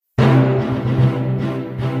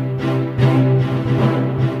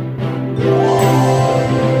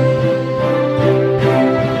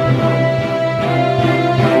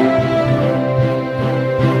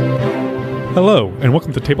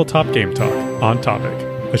welcome to Tabletop Game Talk, On Topic,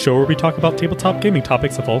 a show where we talk about tabletop gaming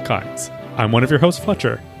topics of all kinds. I'm one of your hosts,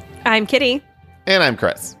 Fletcher. I'm Kitty. And I'm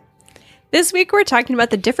Chris. This week we're talking about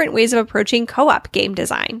the different ways of approaching co-op game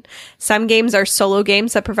design. Some games are solo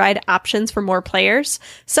games that provide options for more players.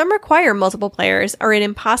 Some require multiple players are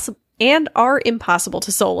impossible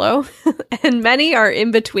to solo, and many are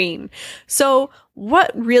in between. So,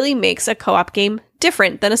 what really makes a co-op game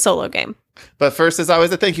different than a solo game? But first, as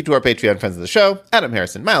always, a thank you to our Patreon friends of the show, Adam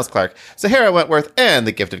Harrison, Miles Clark, Sahara Wentworth, and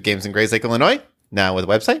The Gift of Games in Grayslake, Illinois, now with a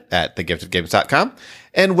website at thegiftofgames.com.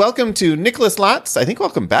 And welcome to Nicholas Lotz,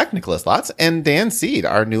 welcome back, Nicholas Lotz, and Dan Seed,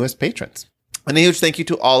 our newest patrons. And a huge thank you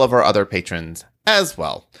to all of our other patrons as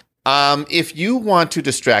well. If you want to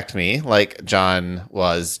distract me, like John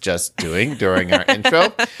was just doing during our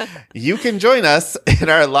intro, you can join us in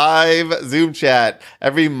our live Zoom chat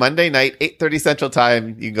every Monday night, 8:30 Central Time.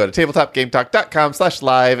 You can go to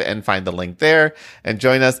tabletopgametalk.com/live and find the link there and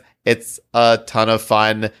join us. It's a ton of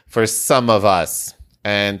fun for some of us.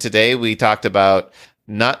 And today we talked about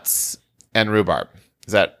nuts and rhubarb.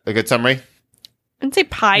 Is that a good summary? I'd say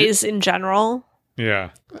pies in general.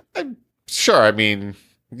 Yeah. Sure.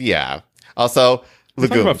 Yeah. Also,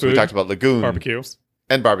 legumes. We talked about legumes. Barbecue.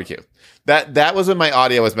 And barbecue. That was when my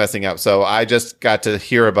audio was messing up. So I just got to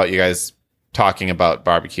hear about you guys talking about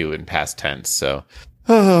barbecue in past tense. So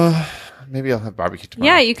maybe I'll have barbecue tomorrow.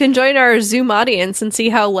 Yeah, you can join our Zoom audience and see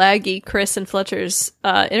how laggy Chris and Fletcher's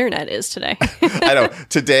internet is today. I know.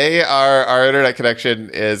 Today, our internet connection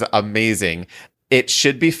is amazing. It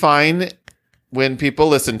should be fine when people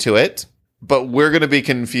listen to it, but we're going to be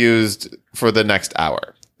confused for the next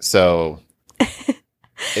hour. So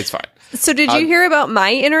it's fine. So did you hear about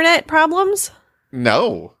my internet problems?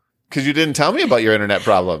 No, because you didn't tell me about your internet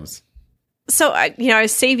problems. So, I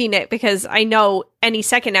was saving it because I know any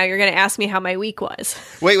second now you're going to ask me how my week was.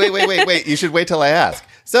 Wait. You should wait till I ask.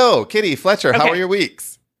 So, Kitty, Fletcher, How are your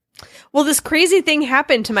weeks? Well, this crazy thing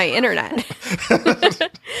happened to my internet.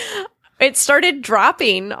 It started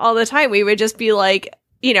dropping all the time. We would just be like,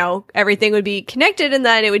 everything would be connected and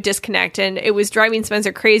then it would disconnect. And it was driving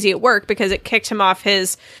Spencer crazy at work because it kicked him off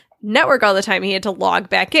his network all the time. He had to log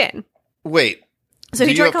back in. Wait. So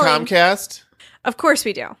do you have Comcast? Of course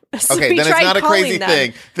we do. So okay, then it's not a crazy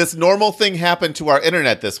thing. This normal thing happened to our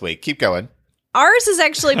internet this week. Keep going. Ours is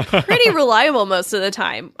actually pretty reliable most of the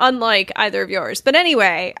time, unlike either of yours. But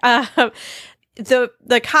anyway, the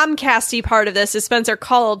Comcast-y part of this is Spencer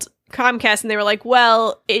called Comcast and they were like,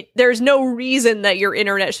 well, there's no reason that your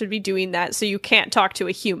internet should be doing that, so you can't talk to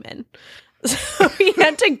a human. So he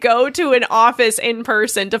had to go to an office in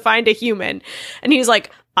person to find a human. And he was like,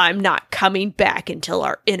 I'm not coming back until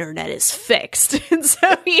our internet is fixed. And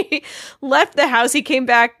so he left the house. He came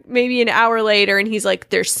back maybe an hour later and he's like,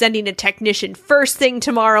 they're sending a technician first thing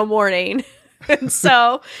tomorrow morning. And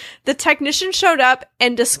so the technician showed up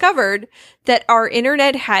and discovered that our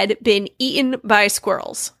internet had been eaten by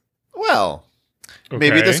squirrels. Well,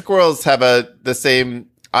 maybe the squirrels have the same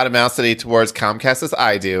animosity towards Comcast as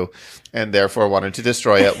I do, and therefore wanted to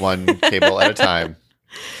destroy it one cable at a time.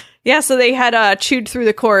 Yeah, so they had chewed through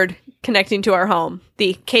the cord connecting to our home.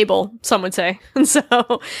 The cable, some would say. And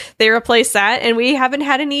so they replaced that, and we haven't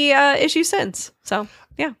had any issues since. So,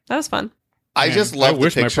 yeah, that was fun. I just love the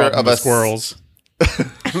picture of a squirrels.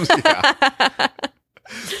 Yeah.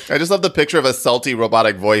 I just love the picture of a salty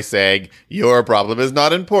robotic voice saying, your problem is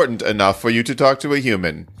not important enough for you to talk to a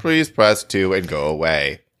human. Please press 2 and go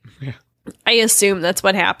away. Yeah. I assume that's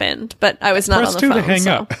what happened, but I was not on the phone. Press 2 to hang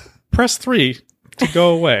up. Press 3 to go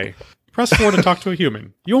away. Press 4 to talk to a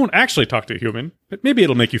human. You won't actually talk to a human, but maybe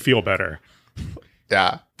it'll make you feel better.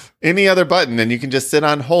 Yeah. Any other button, and you can just sit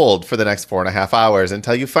on hold for the next 4.5 hours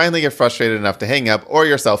until you finally get frustrated enough to hang up or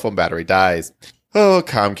your cell phone battery dies. Oh,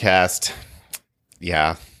 Comcast.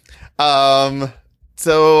 Yeah.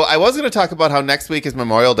 So I was going to talk about how next week is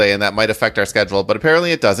Memorial Day and that might affect our schedule, but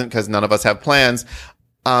apparently it doesn't because none of us have plans.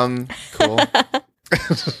 Cool.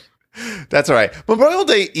 That's all right. Memorial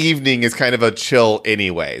Day evening is kind of a chill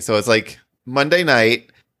anyway. So it's like Monday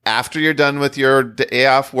night after you're done with your day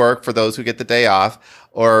off work for those who get the day off,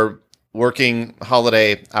 or working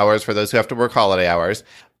holiday hours for those who have to work holiday hours.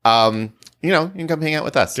 You can come hang out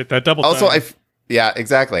with us. Get that double also, time. Yeah,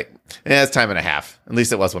 exactly. And it's time and a half. At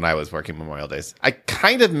least it was when I was working Memorial Days. I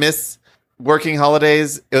kind of miss working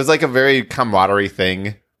holidays. It was like a very camaraderie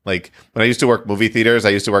thing. Like when I used to work movie theaters, I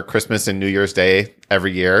used to work Christmas and New Year's Day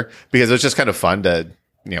every year because it was just kind of fun to,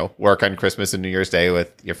 work on Christmas and New Year's Day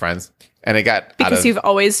with your friends. And it got because you've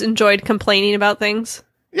always enjoyed complaining about things.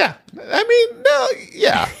 Yeah.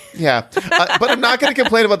 Yeah. But I'm not going to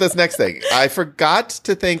complain about this next thing. I forgot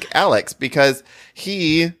to thank Alex because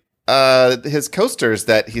he his coasters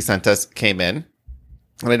that he sent us came in.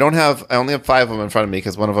 And I only have 5 of them in front of me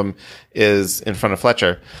because one of them is in front of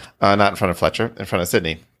Fletcher. Not in front of Fletcher, in front of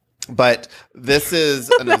Sydney. But this is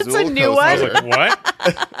an That's Azul a new coaster. one. I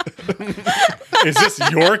was like, what? Is this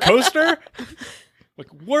your coaster? Like,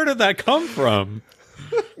 where did that come from?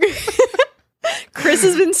 Chris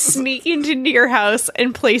has been sneaking into your house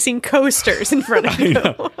and placing coasters in front of I you.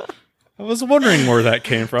 know. I was wondering where that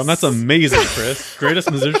came from. That's amazing, Chris.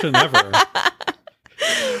 Greatest musician ever.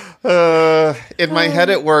 In my head,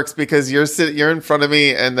 it works because you're in front of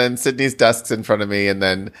me, and then Sydney's desk's in front of me, and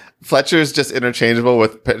then Fletcher's just interchangeable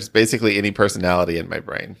with basically any personality in my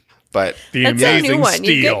brain. But The That's a amazing new one.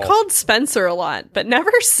 steel. You get called Spencer a lot, but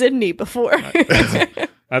never Sydney before.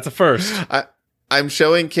 That's a first. I'm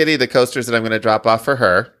showing Kitty the coasters that I'm going to drop off for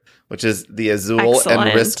her, which is the Azul Excellent.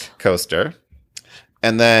 and Risk coaster.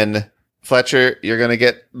 And then, Fletcher, you're going to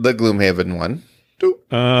get the Gloomhaven one.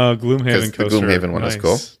 Gloomhaven The coaster. Gloomhaven one is Nice.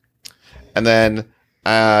 cool. And then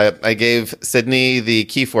I gave Sydney the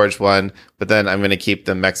Keyforge one, but then I'm going to keep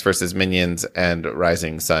the Mechs vs. Minions and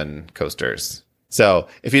Rising Sun coasters. So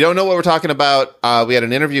if you don't know what we're talking about, we had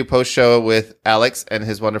an interview post-show with Alex and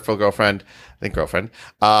his wonderful girlfriend. I think girlfriend.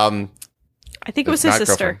 I think it was his Not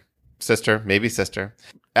sister. girlfriend. Sister, maybe sister.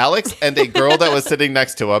 Alex and a girl that was sitting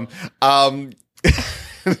next to him.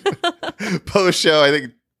 Post-show, I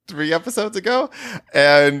think 3 episodes ago.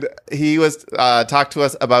 And he was talked to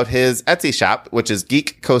us about his Etsy shop, which is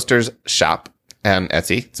Geek Coasters Shop and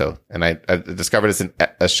Etsy. So, and I discovered it's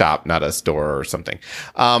a shop, not a store or something.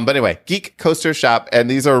 But anyway, Geek Coasters Shop.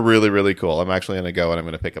 And these are really, really cool. I'm actually going to go and I'm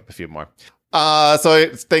going to pick up a few more. So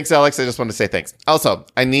thanks, Alex. I just wanted to say thanks. Also,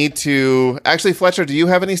 I need to actually, Fletcher, do you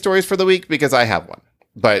have any stories for the week? Because I have one,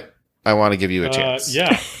 but I want to give you a chance.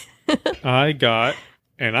 Yeah. I got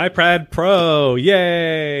an iPad Pro.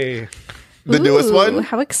 Yay. The newest Ooh, one?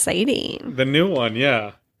 How exciting. The new one,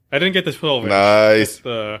 yeah. I didn't get the 12 inch. Nice.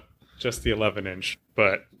 Just the 11 inch,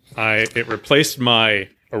 but it replaced my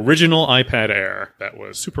original iPad Air that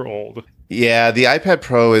was super old. Yeah, the iPad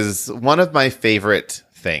Pro is one of my favorite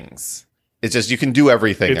things. It's just you can do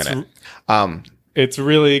everything in it. It's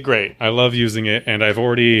really great. I love using it, and I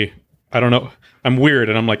don't know. I'm weird,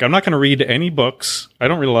 and I'm like, I'm not going to read any books. I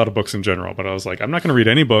don't read a lot of books in general, but I was like, I'm not going to read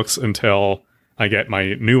any books until I get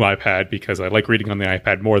my new iPad because I like reading on the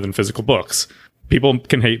iPad more than physical books. People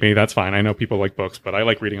can hate me. That's fine. I know people like books, but I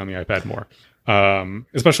like reading on the iPad more.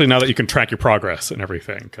 Especially now that you can track your progress and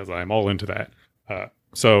everything, because I'm all into that.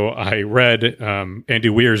 So I read Andy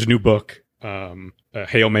Weir's new book,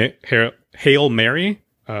 Hail Mary.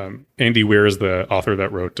 Andy Weir is the author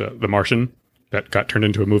that wrote The Martian that got turned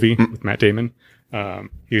into a movie with Matt Damon.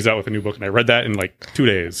 He was out with a new book, and I read that in like 2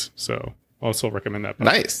 days. So also recommend that book.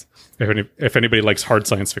 Nice. If anybody likes hard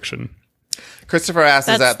science fiction. Christopher asks,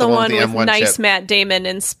 That's is that the one one with the with M1 nice chip? Matt Damon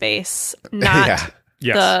in space, not Yeah.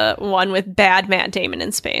 Yes. the one with bad Matt Damon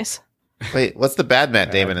in space. Wait, what's the bad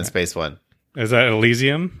Matt Damon in space one? Is that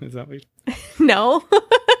Elysium? Is that what No.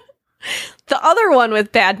 The other one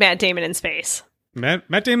with bad Matt Damon in space.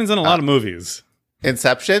 Matt Damon's in a lot of movies.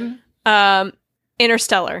 Inception?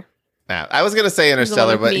 Interstellar. Nah, I was going to say He's the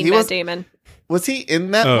Interstellar, one with but me, he Matt Damon. was he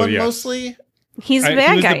in that Oh, one yes. mostly? He's the He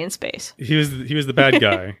bad was guy the- in space. He was the bad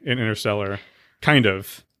guy in Interstellar, kind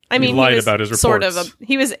of. I mean, he lied was about his reports. sort of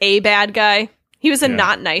he was a bad guy. He was a Yeah.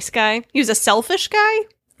 not nice guy. He was a selfish guy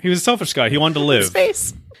He was a selfish guy. He wanted to in live.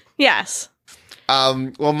 space. Yes.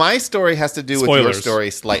 Well, my story has to do with your Spoilers.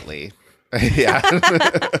 story slightly. Yeah.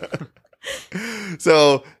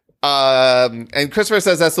 So, and Christopher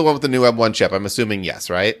says that's the one with the new M1 chip. I'm assuming yes,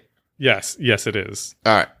 right? Yes, it is.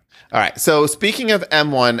 All right. So speaking of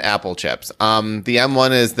M1 Apple chips, the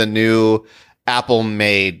M1 is the new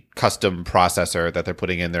Apple-made custom processor that they're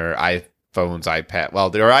putting in their iPhones, iPad. Well,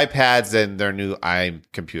 their iPads and their new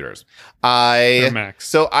iComputers. They're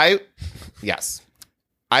Macs. Yes,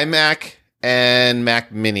 iMac and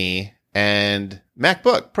Mac Mini and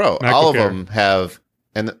MacBook Pro. MacBook all of Air. them have,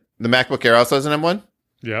 and the MacBook Air also has an M1.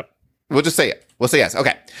 Yep. We'll just say it. We'll say yes.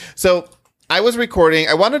 Okay. So I was recording.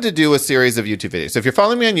 I wanted to do a series of YouTube videos. So if you're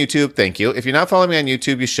following me on YouTube, thank you. If you're not following me on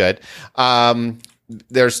YouTube, you should.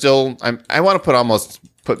 There's still. I want to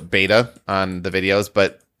put beta on the videos,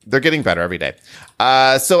 but they're getting better every day.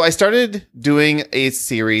 So I started doing a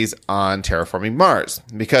series on Terraforming Mars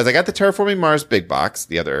because I got the Terraforming Mars big box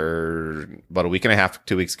about a week and a half,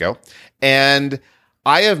 2 weeks ago, and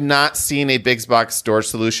I have not seen a big box storage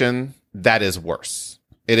solution that is worse.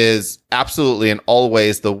 It is absolutely in all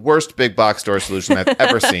ways the worst big box storage solution I've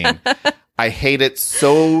ever seen. I hate it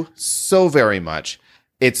so very much.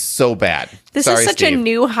 It's so bad. This Sorry, is such Steve. a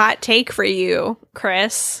new hot take for you,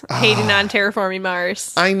 Chris. Hating on Terraforming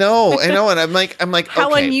Mars. I know. And I'm like,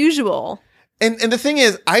 How okay. unusual. And the thing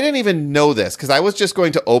is, I didn't even know this because I was just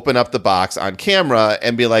going to open up the box on camera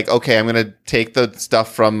and be like, okay, I'm going to take the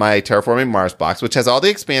stuff from my Terraforming Mars box, which has all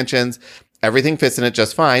the expansions, everything fits in it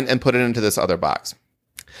just fine, and put it into this other box.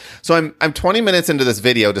 So I'm 20 minutes into this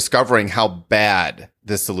video discovering how bad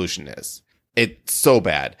this solution is. It's so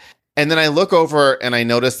bad. And then I look over and I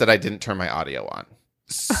notice that I didn't turn my audio on.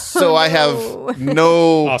 So I have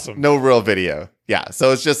no real video. Yeah.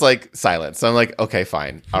 So it's just like silence. So I'm like, okay,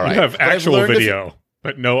 fine. All right. You have actual video,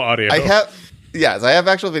 but no audio. I have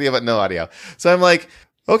actual video, but no audio. So I'm like,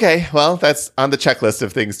 okay, well, that's on the checklist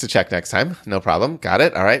of things to check next time. No problem. Got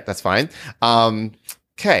it. All right. That's fine.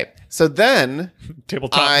 Okay. So then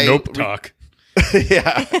Tabletop nope talk.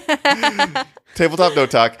 Yeah. Tabletop no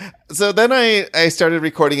talk. So then I started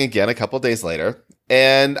recording again a couple days later,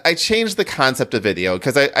 and I changed the concept of video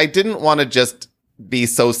because I didn't want to just be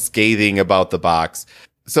so scathing about the box.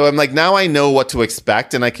 So I'm like, now I know what to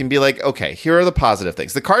expect, and I can be like, okay, here are the positive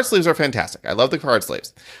things. The card sleeves are fantastic. I love the card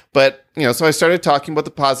sleeves. But, so I started talking about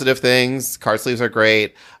the positive things. Card sleeves are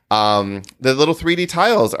great. The little 3D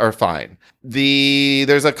tiles are fine.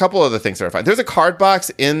 There's a couple other things that are fine. There's a card box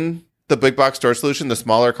in the big box storage solution, the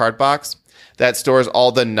smaller card box that stores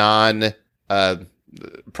all the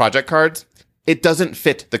project cards. It doesn't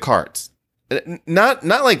fit the cards. Not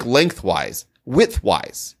like lengthwise,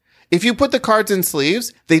 widthwise. If you put the cards in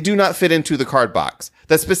sleeves, they do not fit into the card box.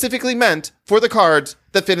 That's specifically meant for the cards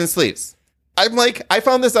that fit in sleeves. I'm like, I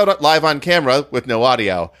found this out live on camera with no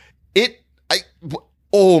audio.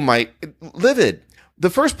 Livid. The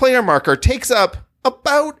first player marker takes up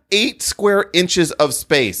about 8 square inches of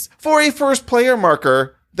space for a first player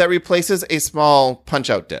marker that replaces a small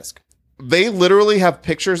punch-out disc. They literally have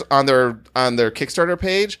pictures on their Kickstarter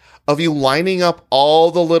page of you lining up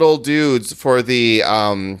all the little dudes for the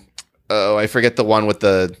I forget the one with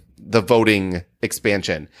the voting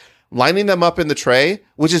expansion. Lining them up in the tray,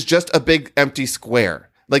 which is just a big empty square.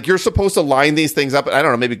 Like you're supposed to line these things up, I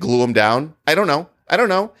don't know, maybe glue them down. I don't know.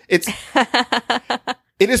 It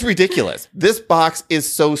is ridiculous. This box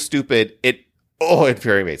is so stupid. It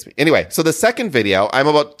infuriates me. Anyway, so the second video, I'm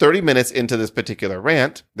about 30 minutes into this particular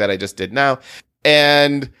rant that I just did now.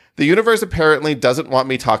 And the universe apparently doesn't want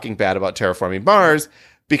me talking bad about Terraforming Mars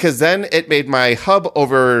because then it made my hub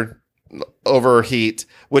overheat,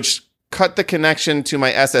 which cut the connection to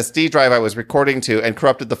my SSD drive I was recording to and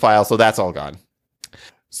corrupted the file. So that's all gone.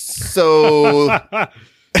 So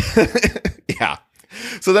yeah.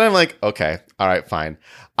 So then I'm like, okay, all right, fine.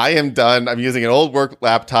 I am done. I'm using an old work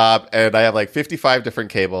laptop and I have like 55 different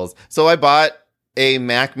cables. So I bought a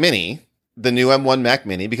Mac Mini, the new M1 Mac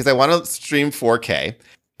Mini, because I want to stream 4K.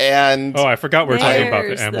 And I forgot we were talking about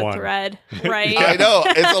the M1. The thread, right? I know.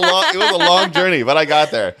 It was a long journey, but I got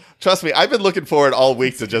there. Trust me, I've been looking forward all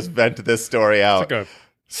week to just vent this story out. It's like a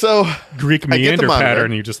so Greek meander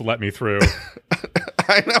pattern you just let me through.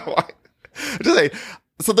 I know. Just say,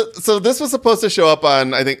 so this was supposed to show up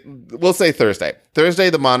on, I think, we'll say Thursday. Thursday,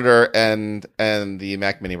 the monitor and the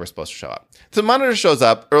Mac Mini were supposed to show up. So the monitor shows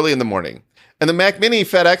up early in the morning. And the Mac Mini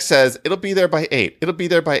FedEx says, it'll be there by 8. It'll be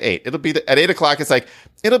there by 8. It'll be at 8 o'clock. It's like,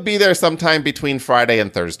 it'll be there sometime between Friday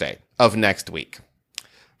and Thursday of next week.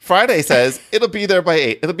 Friday says, it'll be there by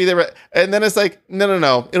 8. It'll be there. And then it's like,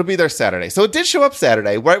 no. It'll be there Saturday. So it did show up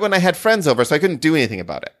Saturday, right when I had friends over, so I couldn't do anything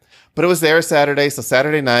about it. But it was there Saturday. So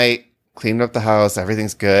Saturday night, cleaned up the house.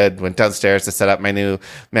 Everything's good. Went downstairs to set up my new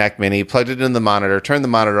Mac Mini, plugged it in the monitor, turned the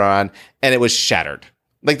monitor on, and it was shattered.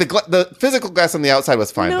 Like the physical glass on the outside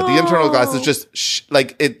was fine, but the internal glass is just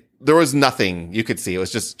there was nothing you could see. It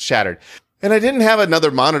was just shattered. And I didn't have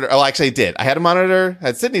another monitor. Oh, actually I did. I had a monitor,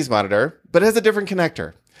 had Sydney's monitor, but it has a different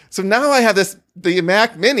connector. So now I have the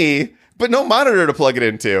Mac Mini, but no monitor to plug it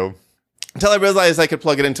into. Until I realized I could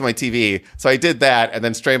plug it into my TV. So I did that and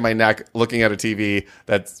then strained my neck looking at a TV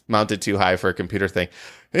that's mounted too high for a computer thing.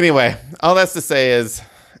 Anyway, all that's to say is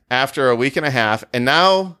after a week and a half, and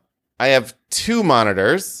now I have 2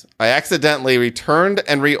 monitors. I accidentally returned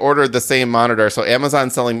and reordered the same monitor. So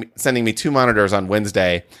Amazon's sending me 2 monitors on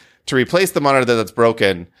Wednesday to replace the monitor that's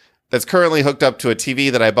broken, that's currently hooked up to a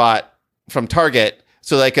TV that I bought from Target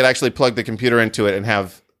so that I could actually plug the computer into it and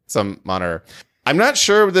have some monitor. I'm not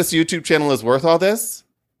sure this YouTube channel is worth all this,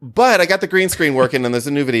 but I got the green screen working and there's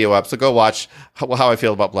a new video up. So go watch how I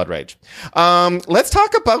feel about Blood Rage. Let's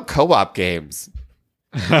talk about co-op games.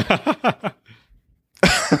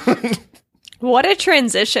 What a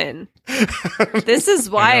transition. This is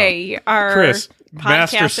why our Chris,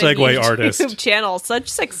 Master podcast and segue YouTube artist. channel. Such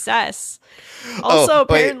success. Also,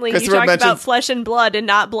 wait, apparently, you Christopher talked mentions- about Flesh and Blood and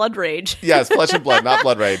not Blood Rage. Yes, Flesh and Blood, not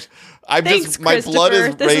Blood Rage. I'm Thanks, just my Christopher. blood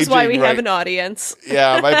is this raging is why we right. have an audience.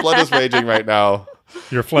 Yeah, my blood is raging right now.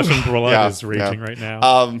 Your flesh and blood Yeah, is raging yeah. right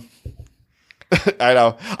now. I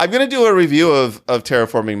know. I'm going to do a review of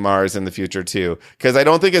Terraforming Mars in the future too, because I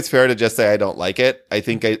don't think it's fair to just say I don't like it. I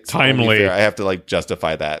think it's only Timely. fair. I have to like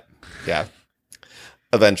justify that. Yeah.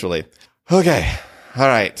 Eventually. Okay. All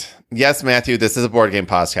right. Yes, Matthew, this is a board game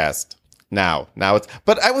podcast. Now it's,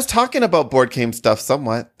 but I was talking about board game stuff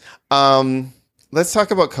somewhat. Let's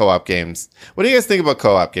talk about co-op games. What do you guys think about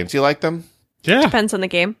co-op games? Do you like them? Yeah. Depends on the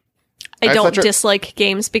game. I Alright, don't Fletcher. dislike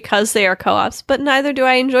games because they are co-ops, but neither do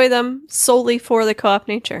I enjoy them solely for the co-op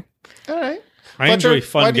nature. All right. I Fletcher, enjoy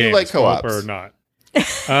fun why do you games, like co-ops? co-op or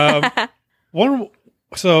not.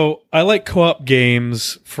 So I like co-op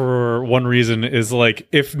games for one reason is like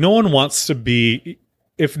if no one likes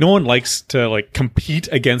to like compete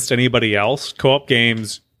against anybody else, co-op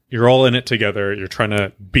games, you're all in it together. You're trying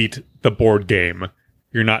to beat the board game.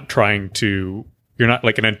 You're not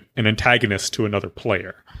like an antagonist to another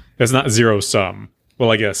player. It's not zero sum.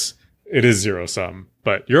 Well, I guess it is zero sum,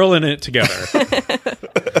 but you're all in it together.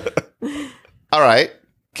 All right.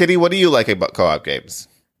 Kitty, what do you like about co-op games?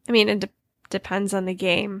 I mean, it depends on the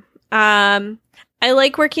game. I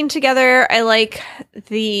like working together. I like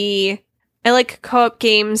co-op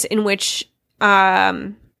games in which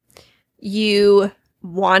you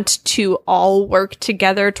want to all work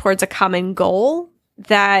together towards a common goal.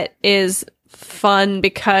 That is fun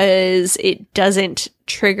because it doesn't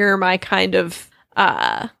trigger my kind of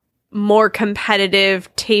more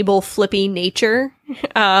competitive table flippy nature.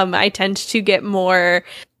 I tend to get more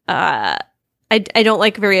I don't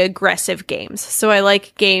like very aggressive games. So I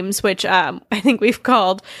like games which I think we've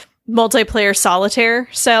called multiplayer solitaire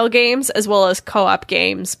style games as well as co-op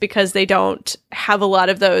games because they don't have a lot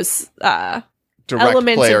of those Direct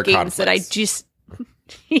elements player of games that I conflicts. just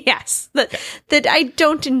that I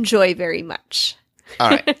don't enjoy very much. All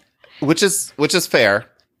right. Which is fair.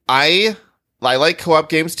 I like co-op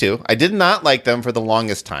games too. I did not like them for the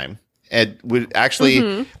longest time. And would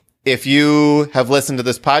actually if you have listened to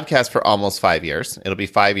this podcast for almost 5 years, it'll be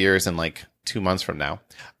 5 years in like 2 months from now.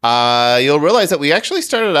 You'll realize that we actually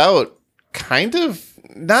started out kind of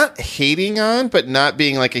not hating on, but not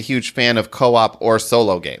being like a huge fan of co-op or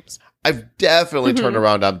solo games. I've definitely turned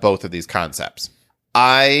around on both of these concepts.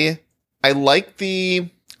 I like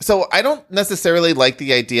so I don't necessarily like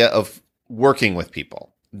the idea of working with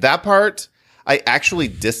people. That part I actually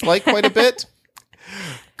dislike quite a bit.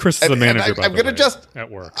 Chris is the manager. I'm gonna just at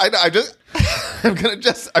work. I'm gonna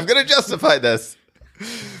justify this.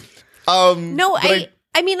 No, but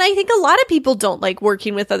I mean, I think a lot of people don't like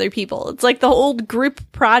working with other people. It's like the old group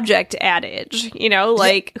project adage,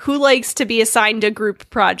 like who likes to be assigned a group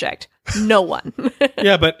project? No one.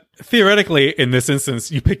 Yeah, but theoretically, in this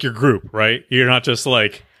instance, you pick your group, right? You're not just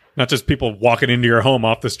people walking into your home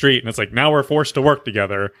off the street, and it's like now we're forced to work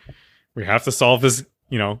together. We have to solve this,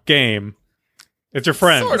 game. It's your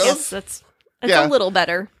friends. Sort of. Yes, that's Yeah. a little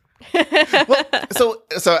better. so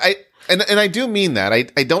I do mean that.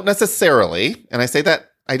 I don't necessarily, and I say that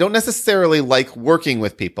I don't necessarily like working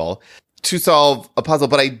with people to solve a puzzle,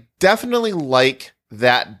 but I definitely like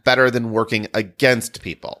that better than working against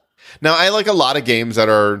people. Now, I like a lot of games that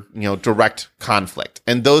are, direct conflict.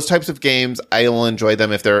 And those types of games, I will enjoy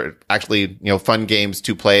them if they're actually, fun games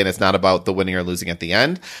to play and it's not about the winning or losing at the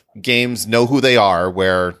end. Games know who they are,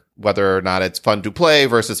 whether or not it's fun to play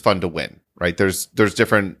versus fun to win, right? There's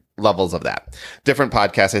different levels of that. Different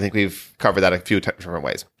podcasts, I think we've covered that a few different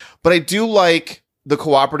ways. But I do like the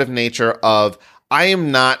cooperative nature of I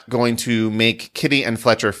am not going to make Kitty and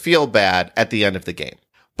Fletcher feel bad at the end of the game,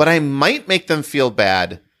 but I might make them feel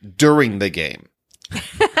bad during the game.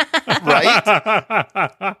 Right?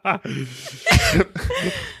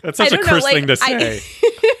 That's such a Chris thing to say.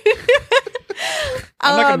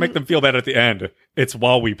 I'm not going to make them feel bad at the end. It's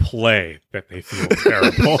while we play that they feel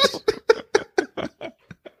terrible.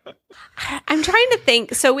 I'm trying to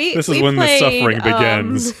think. So This is when the suffering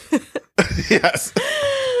begins. Yes.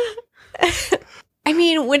 I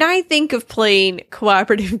mean, when I think of playing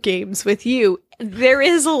cooperative games with you, there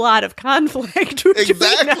is a lot of conflict.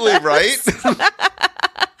 Exactly, right?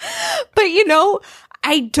 But,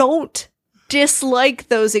 I don't dislike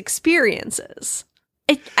those experiences.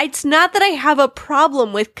 It's not that I have a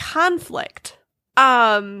problem with conflict.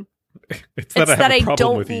 It's that I have a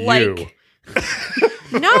problem with you.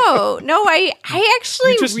 No, I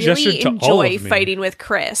actually You just gestured really to all enjoy of me. fighting with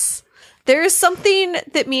Chris. There's something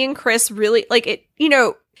that me and Chris really like.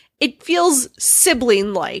 it feels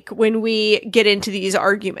sibling-like when we get into these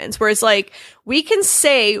arguments, where it's like, we can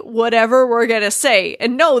say whatever we're going to say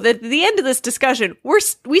and know that at the end of this discussion,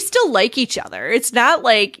 we still like each other. It's not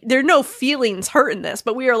like there are no feelings hurt in this,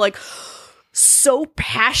 but we are like so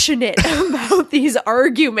passionate about these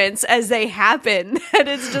arguments as they happen that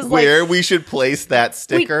it's just like, where we should place that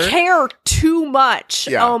sticker. we care too much.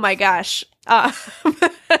 Yeah. Oh my gosh.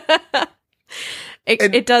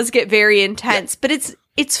 It does get very intense, but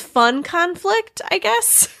it's fun conflict, I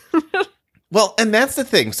guess. Well, and that's the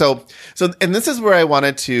thing. So, and this is where I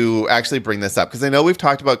wanted to actually bring this up, because I know we've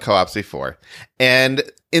talked about co-ops before. And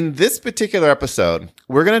in this particular episode,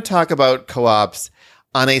 we're going to talk about co-ops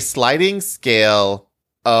on a sliding scale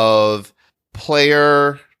of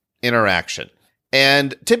player interaction.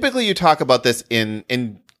 And typically you talk about this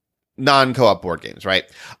in non-co-op board games, right?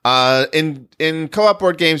 In co-op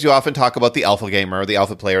board games, you often talk about the alpha gamer, the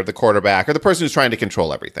alpha player, the quarterback, or the person who's trying to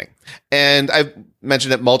control everything. And I've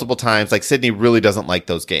mentioned it multiple times, like Sydney really doesn't like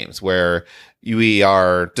those games where we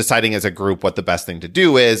are deciding as a group what the best thing to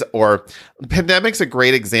do is, or Pandemic's a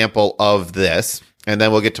great example of this. And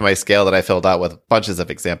then we'll get to my scale that I filled out with bunches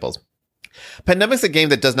of examples. Pandemic's a game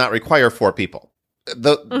that does not require 4 people.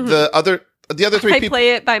 The other 3 people, I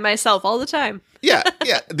play it by myself all the time. yeah.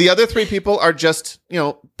 The other 3 people are just,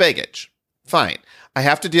 baggage. Fine. I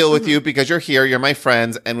have to deal with you because you're here, you're my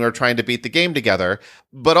friends, and we're trying to beat the game together.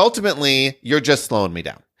 But ultimately, you're just slowing me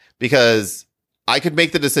down because I could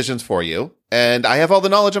make the decisions for you, and I have all the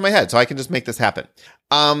knowledge in my head, so I can just make this happen.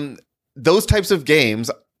 Those types of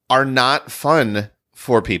games are not fun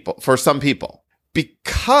for some people,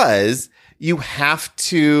 because you either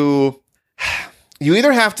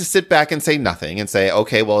have to sit back and say nothing and say,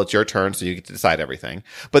 okay, well, it's your turn, so you get to decide everything.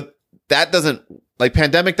 But that doesn't, like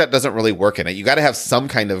Pandemic, that doesn't really work in it. You got to have some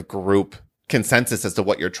kind of group consensus as to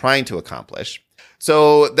what you're trying to accomplish.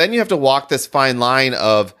 So then you have to walk this fine line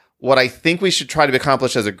of what I think we should try to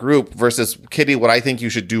accomplish as a group versus, Kitty, what I think you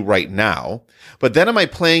should do right now. But then am I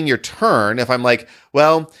playing your turn if I'm like,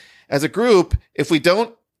 well, as a group, if we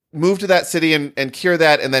don't move to that city and cure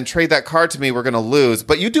that and then trade that card to me, we're going to lose.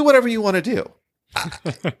 But you do whatever you want to do.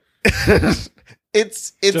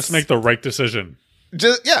 It's just make the right decision.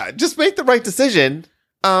 Just make the right decision.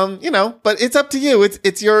 But it's up to you.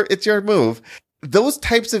 It's your move. Those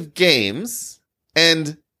types of games,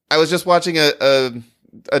 and I was just watching a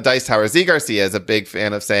Dice Tower. Z Garcia is a big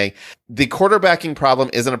fan of saying the quarterbacking problem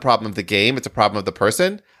isn't a problem of the game, it's a problem of the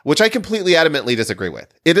person, which I completely adamantly disagree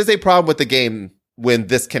with. It is a problem with the game when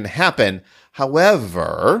this can happen.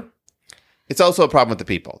 However, it's also a problem with the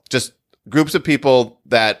people. Just groups of people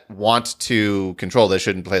that want to control this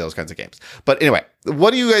shouldn't play those kinds of games. But anyway,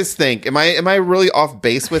 what do you guys think? Am I really off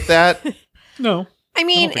base with that? No. I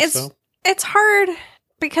mean, it's hard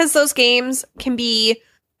because those games can be,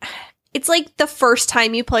 it's like the first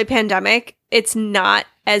time you play Pandemic, it's not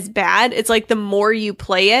as bad. It's like the more you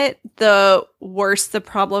play it, the worse the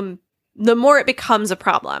problem, the more it becomes a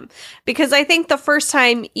problem. Because I think the first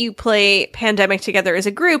time you play Pandemic together as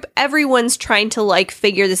a group, everyone's trying to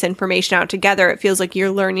figure this information out together. It feels like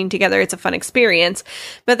you're learning together. It's a fun experience.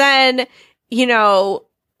 But then,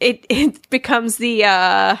 it becomes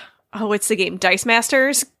the, what's the game? Dice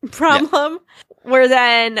Masters problem. Yeah. Where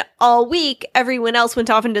then all week, everyone else went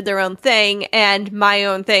off and did their own thing. And my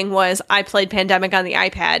own thing was I played Pandemic on the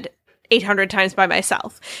iPad 800 times by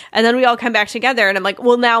myself. And then we all come back together and I'm like,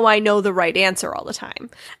 well, now I know the right answer all the time.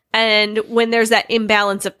 And when there's that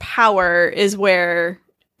imbalance of power is where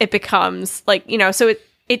it becomes so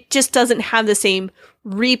it just doesn't have the same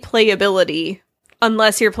replayability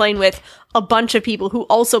unless you're playing with a bunch of people who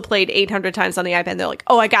also played 800 times on the iPad. And they're like,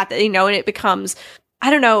 oh, I got that, and it becomes, I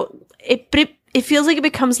don't know, it feels like it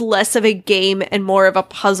becomes less of a game and more of a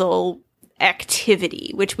puzzle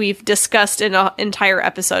activity, which we've discussed in an entire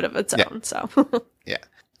episode of its own. So, yeah,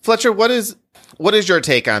 Fletcher, what is your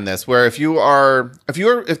take on this? Where if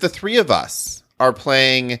the 3 of us are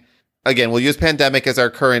playing, again, we'll use Pandemic as our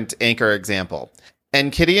current anchor example,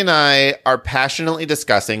 and Kitty and I are passionately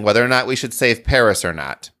discussing whether or not we should save Paris or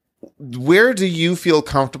not. Where do you feel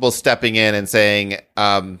comfortable stepping in and saying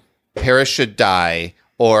Paris should die?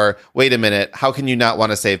 Or wait a minute, how can you not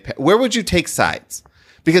want to save Paris? Where would you take sides?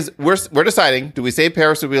 Because we're deciding, do we save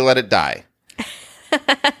Paris or do we let it die?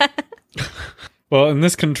 Well, in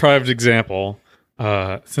this contrived example,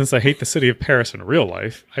 since I hate the city of Paris in real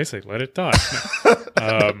life, I say let it die.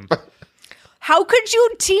 How could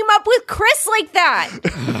you team up with Chris like that?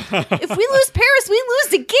 If we lose Paris, we lose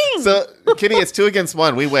the game. So, Kitty, it's 2 against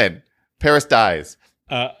 1. We win. Paris dies.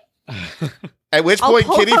 At which I'll point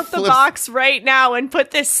pull Kitty out the flips. box right now and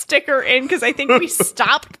put this sticker in because I think we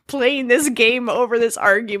stopped playing this game over this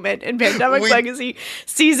argument. And Pandemic Legacy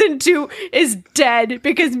Season 2 is dead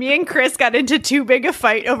because me and Chris got into too big a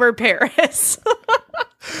fight over Paris.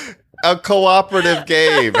 A cooperative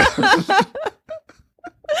game.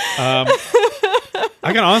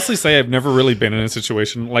 I can honestly say I've never really been in a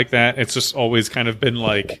situation like that. It's just always kind of been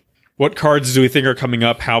like, what cards do we think are coming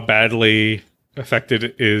up? How badly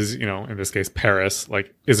affected is, in this case, Paris?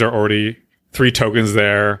 Like, is there already 3 tokens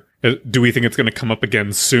there? Do we think it's going to come up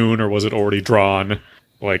again soon, or was it already drawn?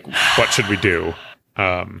 Like, what should we do?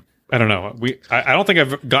 I don't know. I don't think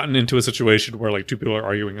I've gotten into a situation where like 2 people are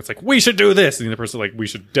arguing. It's like, we should do this, and the other person like, we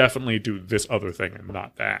should definitely do this other thing and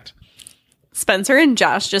not that. Spencer and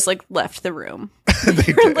Josh just like left the room.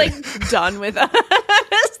 They're like done with us.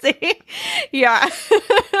 Yeah.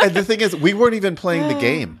 And the thing is, we weren't even playing the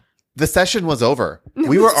game. The session was over.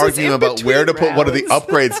 We were arguing about where to put one of the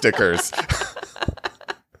upgrade stickers.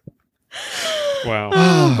 Wow.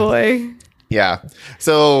 Oh boy. Yeah.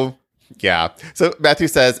 So Matthew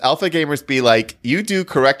says, alpha gamers be like, you do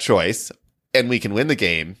correct choice and we can win the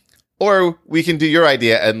game, or we can do your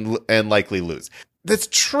idea and likely lose. That's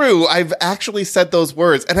true. I've actually said those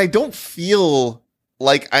words, and I don't feel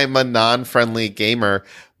like I'm a non-friendly gamer,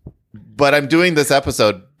 but I'm doing this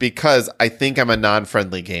episode because I think I'm a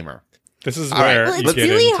non-friendly gamer. This is where Well, you it's get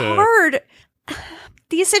really into hard.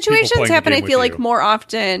 These situations playing the happen, game I feel with like, you. more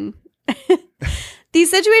often.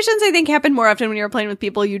 These situations, I think, happen more often when you're playing with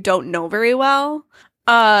people you don't know very well.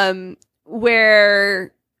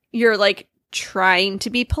 Where you're like trying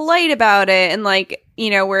to be polite about it, and like,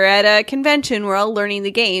 we're at a convention, we're all learning the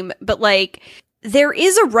game, but like, there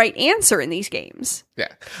is a right answer in these games. Yeah.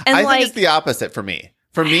 And I like, think it's the opposite for me.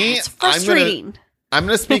 For me, it's frustrating. I'm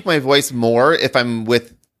going to speak my voice more if I'm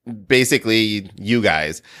with basically you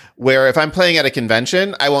guys, where if I'm playing at a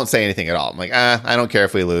convention, I won't say anything at all. I'm like, I don't care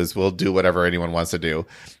if we lose. We'll do whatever anyone wants to do.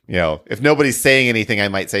 If nobody's saying anything, I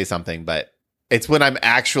might say something, but it's when I'm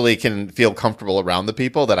actually can feel comfortable around the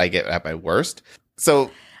people that I get at my worst. So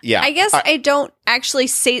yeah, I guess I don't actually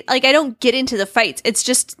say, like, I don't get into the fights. It's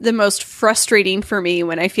just the most frustrating for me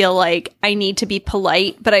when I feel like I need to be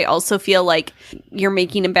polite, but I also feel like you're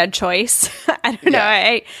making a bad choice. I don't know.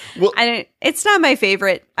 I don't, it's not my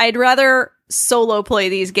favorite. I'd rather solo play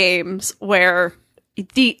these games where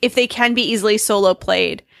if they can be easily solo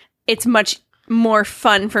played, it's much more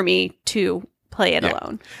fun for me to play it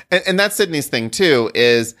alone. And that's Sydney's thing too,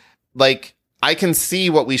 is like, I can see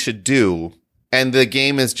what we should do, and the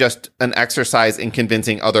game is just an exercise in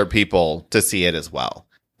convincing other people to see it as well.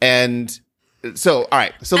 And so, all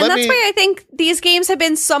right. So and that's why I think these games have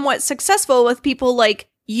been somewhat successful with people like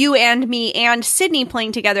you and me and Sydney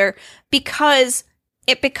playing together, because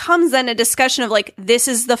it becomes then a discussion of like, this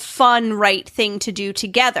is the fun, right thing to do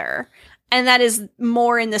together. And that is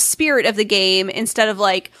more in the spirit of the game, instead of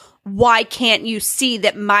like, why can't you see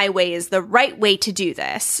that my way is the right way to do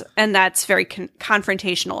this? And that's very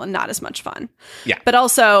confrontational and not as much fun. Yeah. But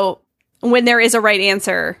also, when there is a right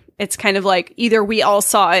answer, it's kind of like either we all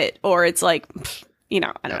saw it, or it's like, I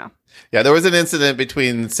don't know. Yeah, there was an incident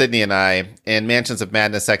between Sydney and I in Mansions of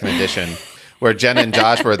Madness 2nd Edition where Jen and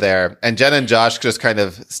Josh were there, and Jen and Josh just kind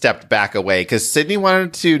of stepped back away because Sydney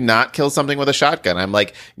wanted to not kill something with a shotgun. I'm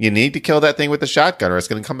like, you need to kill that thing with a shotgun or it's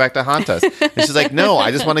going to come back to haunt us. And she's like, no,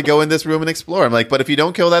 I just want to go in this room and explore. I'm like, but if you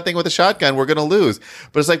don't kill that thing with a shotgun, we're going to lose.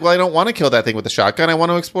 But it's like, well, I don't want to kill that thing with a shotgun. I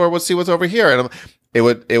want to explore, see what's over here. And it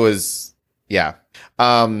was, yeah.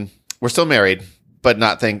 We're still married, but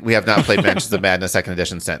we have not played Mansions of Madness 2nd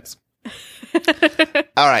Edition since.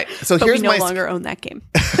 All right. So but here's we no longer own that game.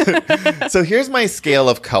 So here's my scale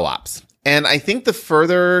of co-ops. And I think the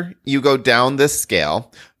further you go down this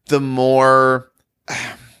scale, the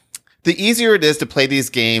easier it is to play these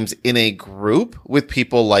games in a group with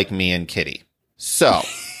people like me and Kitty. So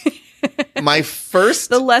my first...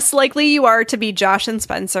 The less likely you are to be Josh and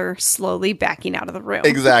Spencer slowly backing out of the room.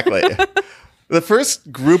 Exactly. The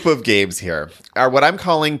first group of games here are what I'm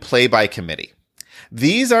calling play by committee.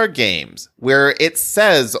 These are games where it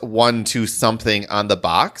says 1 to something on the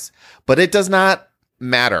box, but it does not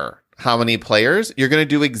matter how many players. You're going to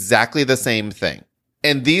do exactly the same thing.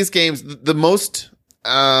 And these games, the most,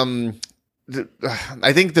 I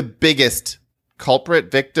think the biggest culprit,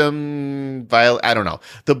 victim, I don't know.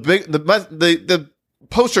 The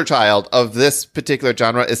poster child of this particular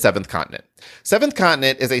genre is Seventh Continent. Seventh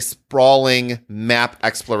Continent is a sprawling map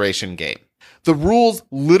exploration game. The rules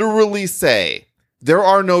literally say there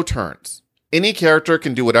are no turns. Any character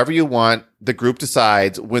can do whatever you want. The group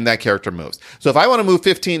decides when that character moves. So if I want to move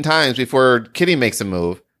 15 times before Kitty makes a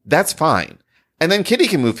move, that's fine. and then Kitty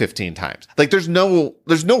can move 15 times. Like there's no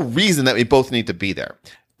reason that we both need to be there.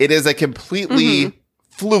 It is a completely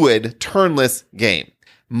fluid, turnless game.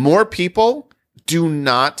 More people do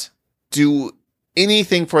not do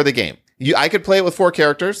anything for the game. I could play it with 4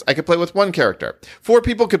 characters. I could play with 1 character. 4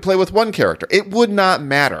 people could play with 1 character. It would not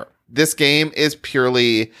matter. This game is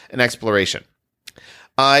purely an exploration.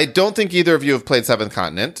 I don't think either of you have played Seventh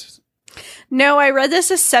Continent. No, I read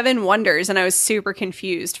this as Seven Wonders, and I was super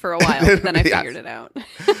confused for a while. But then I figured it out.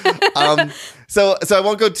 So I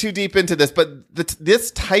won't go too deep into this, but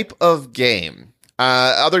this type of game,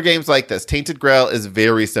 other games like this, Tainted Grail is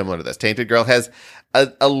very similar to this. Tainted Grail has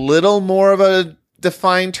a little more of a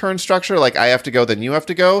defined turn structure. Like I have to go, then you have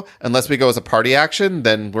to go. Unless we go as a party action,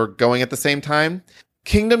 then we're going at the same time.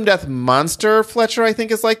 Kingdom Death Monster, Fletcher, I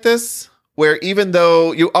think is like this, where even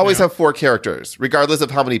though you always have 4 characters, regardless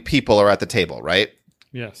of how many people are at the table, right?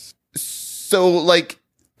 Yes. So like,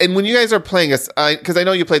 and when you guys are playing this, because I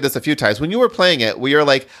know you played this a few times, when you were playing it, we are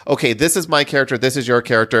like, okay, this is my character, this is your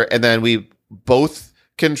character, and then we both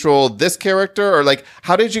control this character, or like,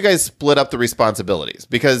 how did you guys split up the responsibilities?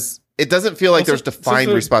 Because it doesn't feel like there's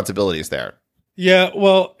defined responsibilities there. Yeah,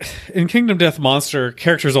 well, in Kingdom Death Monster,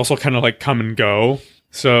 characters also kind of like come and go.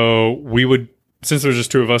 So we would, since there's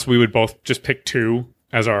just 2 of us, we would both just pick 2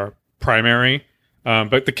 as our primary.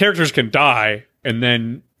 But the characters can die, and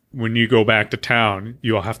then when you go back to town,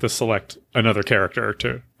 you'll have to select another character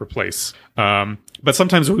to replace. But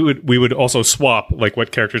sometimes we would also swap like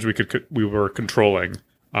what characters we were controlling,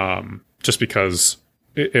 just because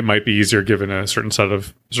it might be easier given a certain set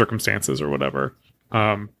of circumstances or whatever.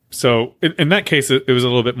 So in that case, it was a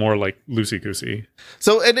little bit more like loosey-goosey.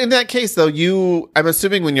 So in that case, though, I'm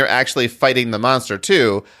assuming when you're actually fighting the monster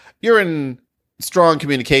too, you're in strong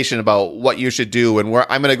communication about what you should do, and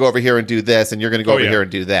where I'm going to go over here and do this, and you're going to go over here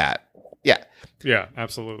and do that. Yeah. Yeah,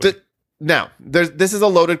 absolutely. Now, this is a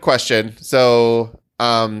loaded question. So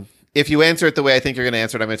if you answer it the way I think you're going to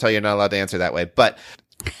answer it, I'm going to tell you you're not allowed to answer that way. But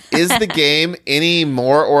is the game any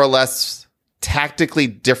more or less tactically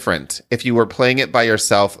different if you were playing it by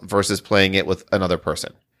yourself versus playing it with another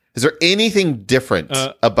person? Is there anything different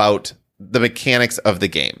about the mechanics of the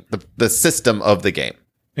game, the system of the game?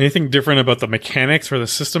 Anything different about the mechanics or the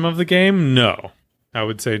system of the game? No. I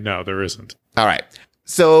would say no, there isn't. All right.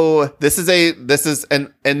 So this is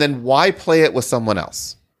and then why play it with someone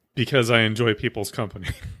else? Because I enjoy people's company.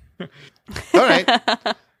 All right.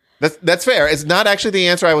 That's fair. It's not actually the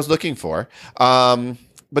answer I was looking for.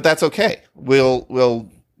 But that's okay.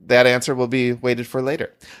 That answer will be waited for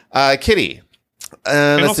later. Kitty.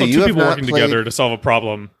 And also, 2 people working together to solve a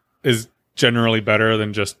problem is generally better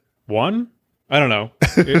than just one. I don't know.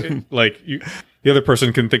 The other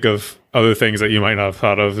person can think of other things that you might not have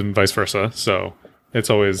thought of, and vice versa. So it's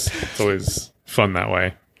always fun that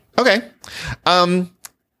way. Okay. All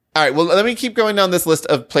right. Well, let me keep going down this list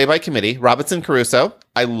of play by committee. Robinson Crusoe.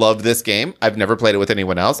 I love this game. I've never played it with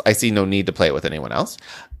anyone else. I see no need to play it with anyone else.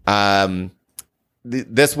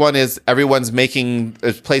 This one is everyone's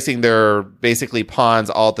placing their basically pawns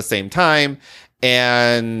all at the same time,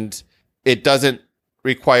 and it doesn't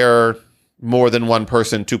require more than one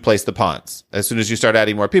person to place the pawns. As soon as you start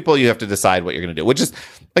adding more people, you have to decide what you're going to do, which is,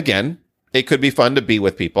 again, it could be fun to be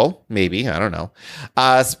with people. Maybe. I don't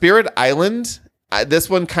know. Spirit Island. This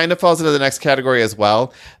one kind of falls into the next category as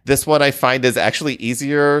well. This one I find is actually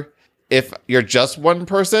easier if you're just one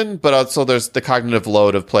person, but also there's the cognitive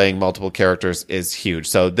load of playing multiple characters is huge.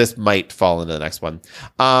 So this might fall into the next one.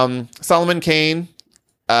 Solomon Kane,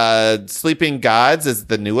 Sleeping Gods is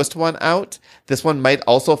the newest one out. This one might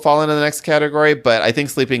also fall into the next category, but I think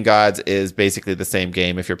Sleeping Gods is basically the same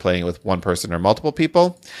game if you're playing with one person or multiple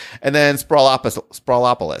people. And then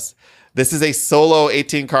Sprawlopolis. This is a solo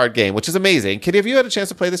 18-card game, which is amazing. Kitty, have you had a chance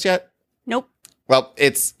to play this yet? Nope. Well,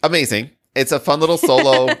 it's amazing. It's a fun little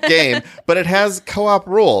solo game, but it has co-op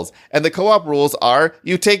rules. And the co-op rules are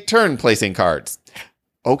you take turn placing cards.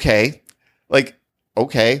 Okay.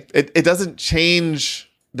 Okay. It doesn't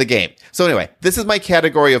change the game. So anyway, this is my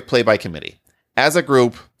category of play by committee. As a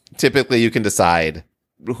group, typically you can decide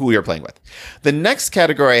who you're playing with. The next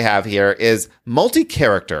category I have here is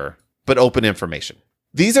multi-character, but open information.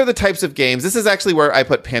 These are the types of games. This is actually where I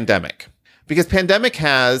put Pandemic, because Pandemic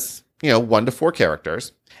has, 1 to 4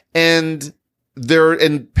 characters, and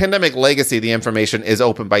in Pandemic Legacy, the information is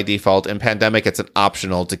open by default. In Pandemic, it's an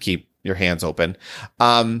optional to keep your hands open.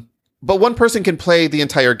 But one person can play the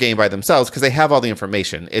entire game by themselves because they have all the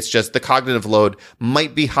information. It's just the cognitive load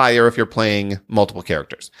might be higher if you're playing multiple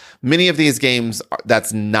characters. Many of these games,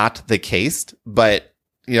 that's not the case, but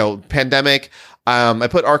Pandemic. I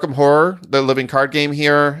put Arkham Horror, the living card game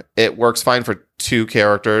here. It works fine for 2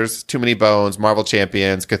 characters, Too Many Bones, Marvel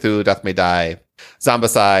Champions, Cthulhu Death May Die,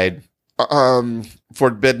 Zombicide,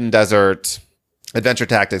 Forbidden Desert, Adventure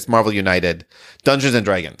Tactics, Marvel United, Dungeons and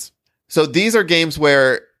Dragons. So these are games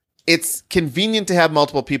where it's convenient to have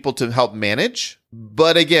multiple people to help manage,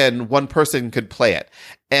 but again, one person could play it.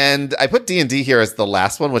 And I put D&D here as the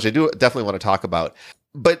last one, which I do definitely want to talk about.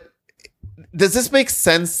 But does this make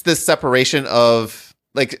sense, this separation of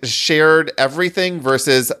like shared everything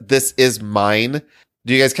versus this is mine?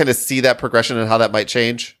 Do you guys kind of see that progression and how that might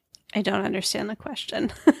change? I don't understand the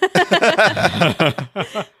question.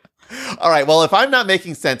 All right. Well, if I'm not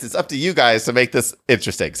making sense, it's up to you guys to make this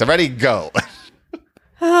interesting. So ready, go.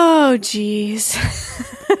 Oh, geez.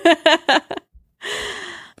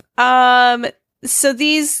 So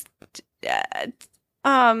these, I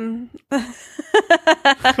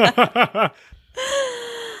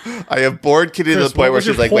have bored Kitty to the point where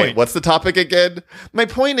she's like, wait, what's the topic again? My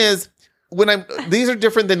point is, these are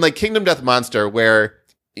different than like Kingdom Death Monster, where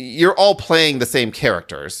you're all playing the same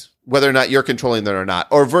characters, whether or not you're controlling them or not.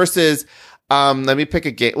 Or versus, let me pick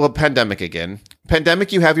a game. Well, Pandemic again.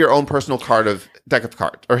 Pandemic, you have your own personal deck of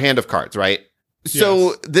cards or hand of cards, right?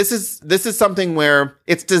 So yes. This is something where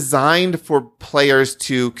it's designed for players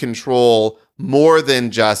to control more than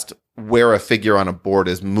just where a figure on a board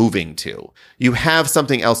is moving to. You have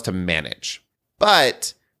something else to manage.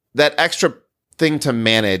 But that extra thing to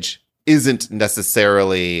manage isn't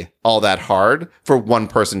necessarily all that hard for one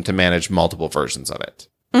person to manage multiple versions of it.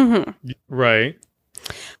 Mm-hmm. Right.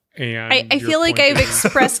 And I feel like I've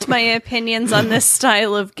expressed my opinions on this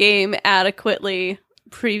style of game adequately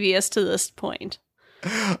previous to this point.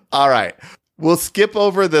 All right. We'll skip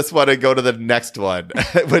over this one and go to the next one,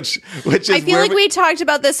 which is I feel like we talked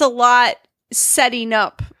about this a lot setting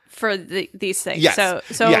up for these things. Yes.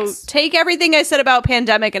 So yes. Take everything I said about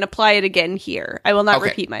Pandemic and apply it again here. I will not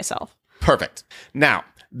repeat myself. Perfect. Now,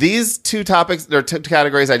 these 2 topics, or 2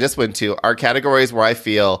 categories I just went to, are categories where I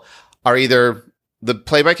feel are either the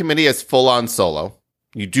play by committee is full on solo.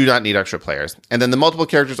 You do not need extra players. And then the multiple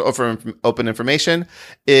characters open information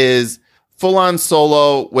is full on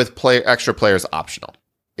solo with extra players optional,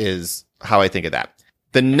 is how I think of that.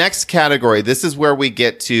 The next category, this is where we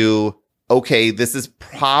get to, okay, this is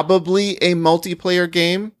probably a multiplayer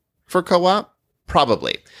game for co-op.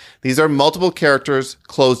 Probably. These are multiple characters,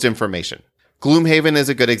 closed information. Gloomhaven is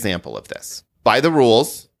a good example of this. By the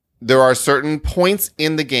rules, there are certain points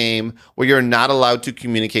in the game where you're not allowed to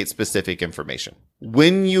communicate specific information.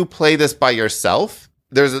 When you play this by yourself,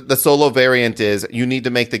 the solo variant is you need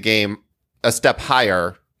to make the game a step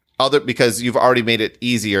higher, because you've already made it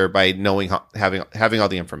easier by knowing having all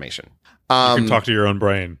the information. You can talk to your own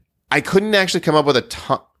brain. I couldn't actually come up with a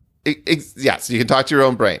ton. Yes, you can talk to your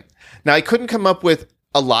own brain. Now, I couldn't come up with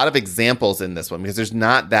a lot of examples in this one because there's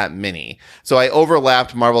not that many. So I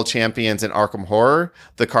overlapped Marvel Champions and Arkham Horror,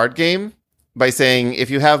 the card game, by saying if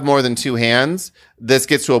you have more than 2 hands, this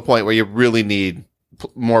gets to a point where you really need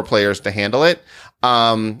more players to handle it.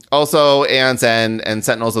 Also, Aeon's End and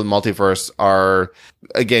Sentinels of the Multiverse are,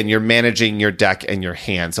 again, you're managing your deck and your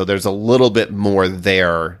hand. So there's a little bit more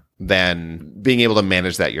there than being able to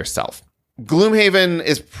manage that yourself. Gloomhaven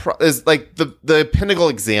is like the pinnacle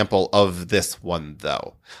example of this one,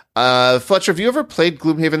 though. Fletcher, have you ever played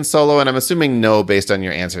Gloomhaven solo? And I'm assuming no, based on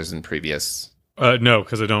your answers in previous. No,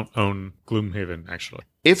 because I don't own Gloomhaven, actually.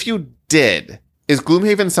 If you did, is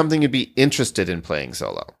Gloomhaven something you'd be interested in playing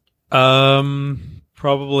solo?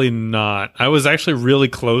 Probably not. I was actually really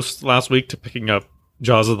close last week to picking up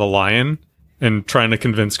Jaws of the Lion and trying to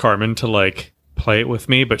convince Carmen to play it with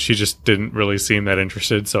me, but she just didn't really seem that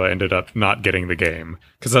interested, so I ended up not getting the game.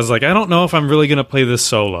 Because I was like, I don't know if I'm really going to play this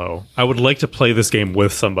solo. I would like to play this game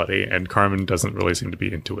with somebody, and Carmen doesn't really seem to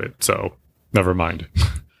be into it, so never mind.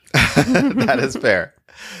 That is fair.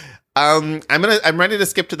 I'm ready to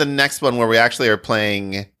skip to the next one where we actually are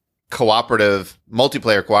playing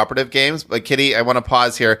multiplayer cooperative games. But Kitty, I want to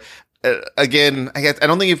pause here. Again, I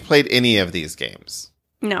don't think you've played any of these games.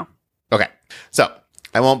 No. Okay. So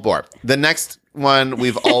I won't bore. The next one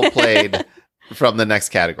we've all played from the next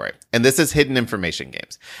category. And this is hidden information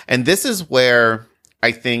games. And this is where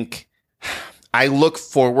I think I look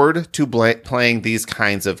forward to playing these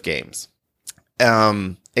kinds of games.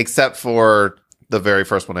 Except for the very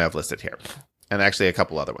first one I have listed here. And actually a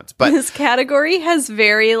couple other ones. But this category has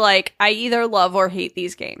very I either love or hate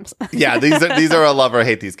these games. Yeah, these are a love or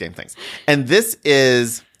hate these game things. And this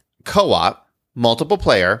is co-op, multiple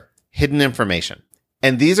player, hidden information.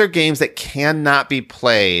 And these are games that cannot be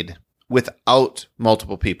played without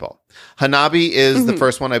multiple people. Hanabi is the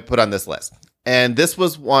first one I put on this list. And this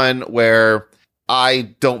was one where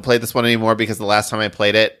I don't play this one anymore because the last time I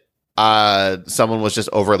played it, someone was just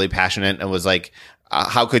overly passionate and was like,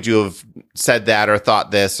 how could you have said that or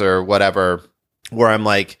thought this or whatever, where I'm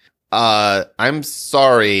like, I'm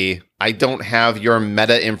sorry, I don't have your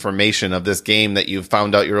meta information of this game that you've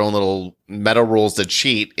found out your own little meta rules to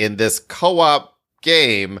cheat in this co-op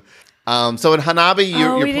game. So in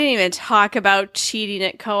Hanabi, we didn't even talk about cheating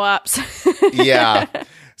at co-ops. Yeah.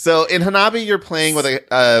 So in Hanabi, you're playing with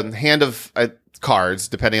a hand of cards,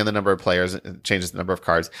 depending on the number of players, it changes the number of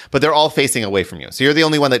cards, but they're all facing away from you. So you're the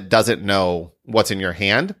only one that doesn't know what's in your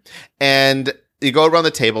hand. And you go around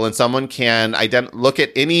the table and someone can look at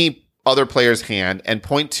any other player's hand and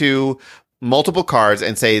point to multiple cards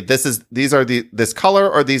and say, these are this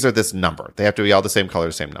color or these are this number. They have to be all the same color,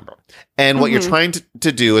 same number. And what you're trying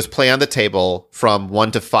to do is play on the table from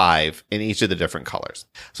 1 to 5 in each of the different colors.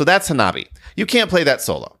 So that's Hanabi. You can't play that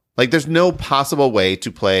solo. Like, there's no possible way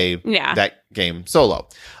to play that game solo.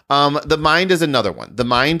 The Mind is another one. The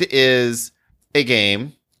Mind is a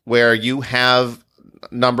game where you have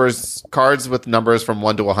cards with numbers from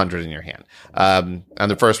 1 to 100 in your hand. On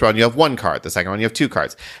the first round, you have 1 card. The second round, you have 2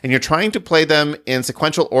 cards. And you're trying to play them in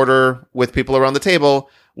sequential order with people around the table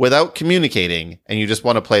without communicating, and you just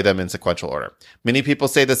want to play them in sequential order. Many people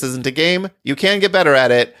say this isn't a game. You can get better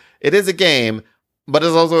at it. It is a game, but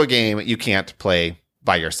it's also a game you can't play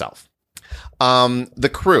by yourself. The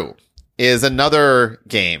Crew is another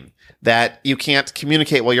game that you can't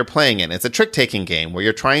communicate while you're playing in. It's a trick-taking game where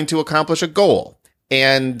you're trying to accomplish a goal.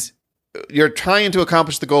 And you're trying to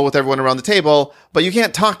accomplish the goal with everyone around the table, but you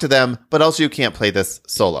can't talk to them, but also you can't play this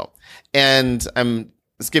solo. And I'm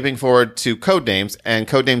skipping forward to Codenames and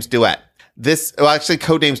Codenames Duet. Actually,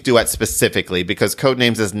 Codenames Duet specifically, because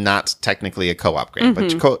Codenames is not technically a co-op game, but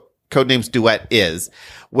Codenames Duet is,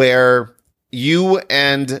 where you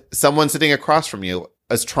and someone sitting across from you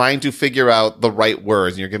is trying to figure out the right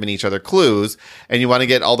words, and you're giving each other clues, and you want to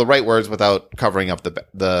get all the right words without covering up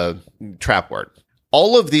the trap word.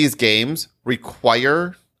 All of these games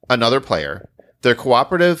require another player. They're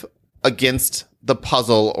cooperative against the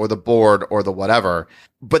puzzle or the board or the whatever,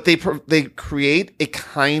 but they create a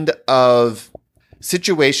kind of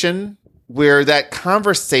situation where that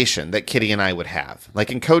conversation that Kitty and I would have, like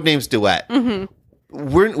in Codenames Duet,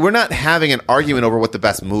 we're not having an argument over what the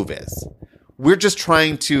best move is. We're just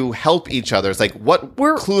trying to help each other. It's like, what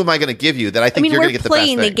clue am I going to give you that I think you're going to get the best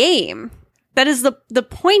thing? We're playing the game. That is the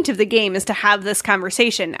point of the game, is to have this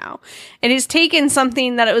conversation now. And it's taken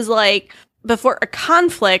something that it was like before a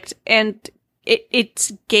conflict, and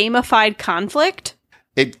it's gamified conflict.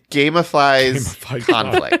 It gamifies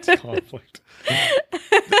conflict.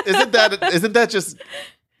 Isn't that just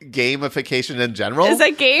gamification in general? Is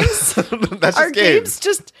that games? That's just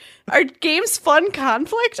games. Are games fun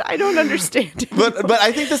conflict? I don't understand. But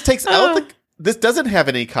I think this takes out this doesn't have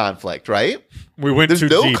any conflict, right? We went There's too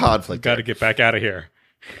no deep. conflict. Got to get back out of here.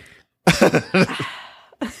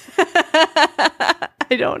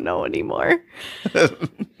 I don't know anymore.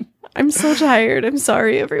 I'm so tired. I'm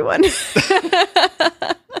sorry, everyone. We're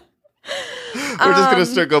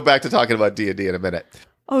just going to go back to talking about D&D in a minute.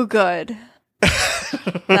 Oh, good.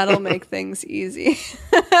 That'll make things easy.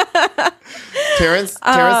 Terrence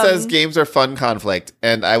says games are fun conflict,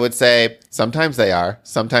 and I would say sometimes they are.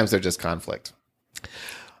 Sometimes they're just conflict.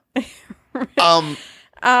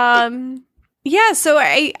 Yeah, so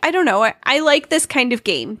I don't know. I like this kind of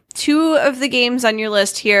game. 2 of the games on your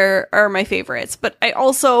list here are my favorites, but I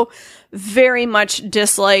also very much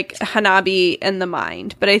dislike Hanabi and The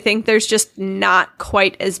Mind, but I think there's just not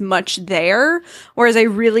quite as much there, whereas I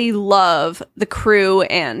really love The Crew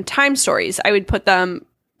and Time Stories. I would put them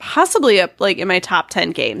possibly up like in my top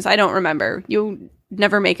 10 games. I don't remember. You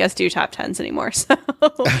never make us do top 10s anymore, so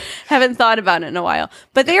haven't thought about it in a while.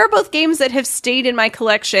 But they are both games that have stayed in my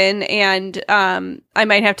collection, and I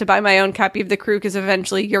might have to buy my own copy of The Crew because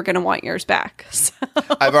eventually you're going to want yours back. So.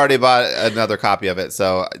 I've already bought another copy of it,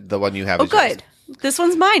 so the one you have is good. Yours. This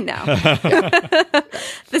one's mine now.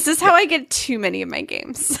 This is how I get too many of my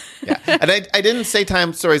games. Yeah, and I didn't say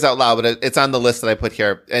Time Stories out loud, but it's on the list that I put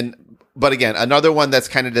here. But again, another one that's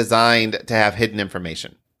kind of designed to have hidden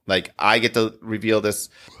information. Like, I get to reveal this,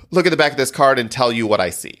 look at the back of this card and tell you what I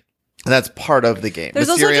see. And that's part of the game. There's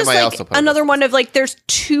Mysterium, also just another one of like, there's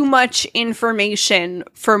too much information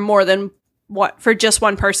for more than for just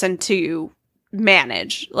one person to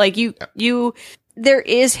manage. Like there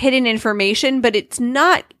is hidden information, but it's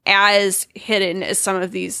not as hidden as some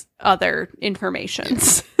of these other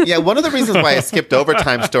informations. Yeah, one of the reasons why I skipped over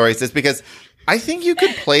Time Stories is because I think you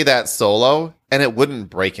could play that solo and it wouldn't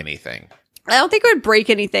break anything. I don't think it would break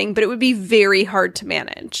anything, but it would be very hard to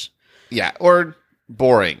manage. Yeah, or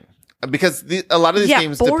boring. Because a lot of these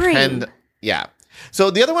games boring. depend... Yeah.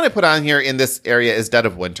 So the other one I put on here in this area is Dead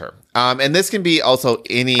of Winter. And this can be also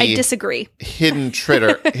any I disagree. hidden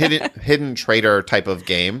trader type of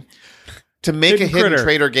game. To make a hidden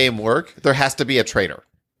trader game work, there has to be a trader.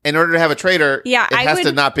 In order to have a trader, it has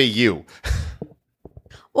to not be you.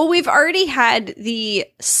 Well, we've already had the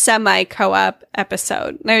semi-co-op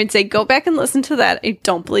episode. And I would say go back and listen to that. I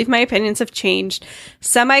don't believe my opinions have changed.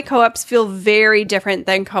 Semi-co-ops feel very different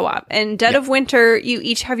than co-op. And Dead of Winter, you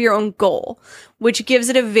each have your own goal, which gives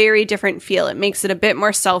it a very different feel. It makes it a bit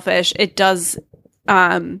more selfish. It does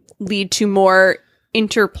lead to more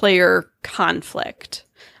interplayer conflict.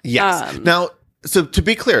 Yes. Now, so to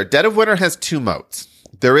be clear, Dead of Winter has 2 modes.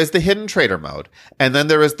 There is the hidden trader mode, and then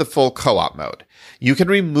there is the full co-op mode. You can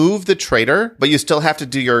remove the trader, but you still have to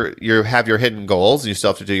do your hidden goals. You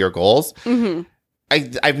still have to do your goals. Mm-hmm.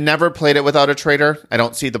 I've never played it without a trader. I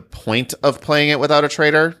don't see the point of playing it without a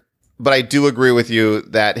trader, but I do agree with you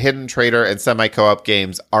that hidden trader and semi-co-op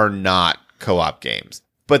games are not co-op games.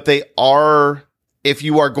 But they are, if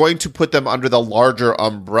you are going to put them under the larger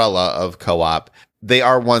umbrella of co-op, they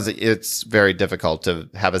are ones that it's very difficult to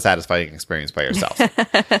have a satisfying experience by yourself.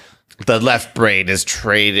 The left brain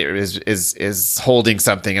is holding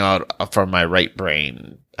something out from my right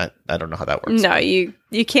brain. I don't know how that works. No, you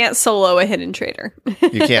can't solo a hidden trader.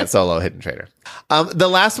 You can't solo a hidden trader. The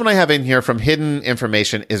last one I have in here from hidden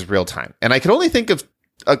information is real time. And I can only think of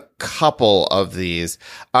a couple of these.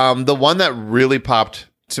 The one that really popped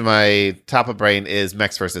to my top of brain is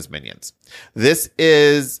Mechs vs. Minions. This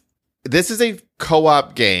is a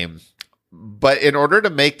co-op game, but in order to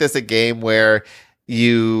make this a game where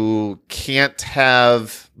you can't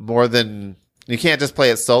just play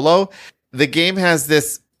it solo, the game has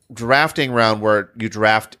this drafting round where you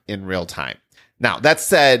draft in real time. Now, that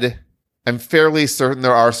said, I'm fairly certain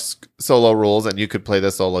there are solo rules and you could play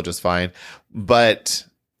this solo just fine. But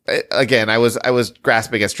again, I was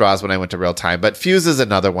grasping at straws when I went to real time, but Fuse is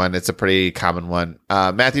another one. It's a pretty common one.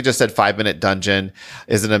 Matthew just said 5 Minute Dungeon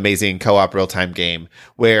is an amazing co-op real time game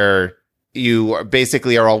where you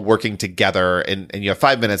basically are all working together and you have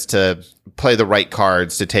 5 minutes to play the right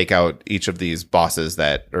cards to take out each of these bosses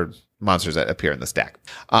or monsters that appear in the stack.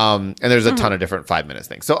 And there's a ton of different 5 minutes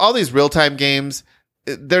things. So all these real time games,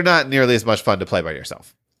 they're not nearly as much fun to play by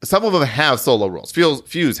yourself. Some of them have solo rules.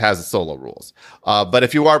 Fuse has solo rules. But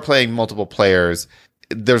if you are playing multiple players,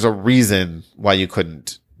 there's a reason why you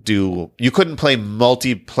couldn't play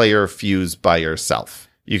multiplayer Fuse by yourself.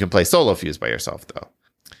 You can play solo Fuse by yourself, though.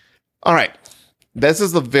 All right. This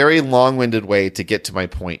is a very long-winded way to get to my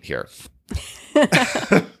point here.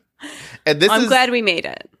 And I'm glad we made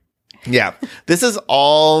it. Yeah. This is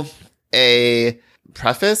all a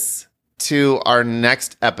preface to our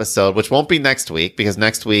next episode, which won't be next week because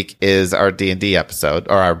next week is our D&D episode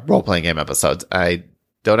or our role-playing game episodes. I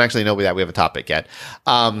don't actually know that we have a topic yet.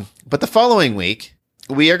 But the following week,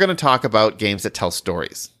 we are going to talk about games that tell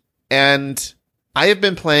stories. And I have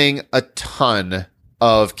been playing a ton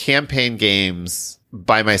of campaign games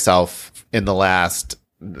by myself in the last,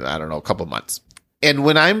 couple months. And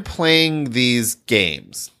when I'm playing these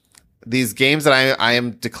games that I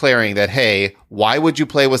am declaring that, hey, why would you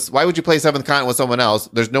play Seventh Continent with someone else?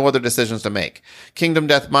 There's no other decisions to make. Kingdom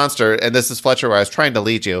Death Monster, and this is Fletcher where I was trying to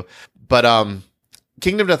lead you, but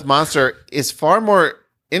Kingdom Death Monster is far more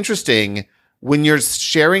interesting when you're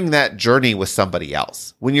sharing that journey with somebody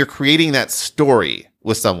else, when you're creating that story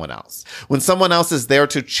with someone else, when someone else is there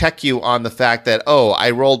to check you on the fact that, oh,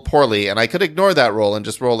 I rolled poorly and I could ignore that roll and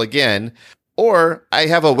just roll again. Or I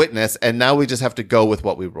have a witness and now we just have to go with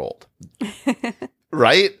what we rolled.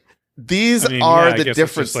 Right? These are the difference.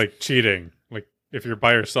 It's just like cheating. Like if you're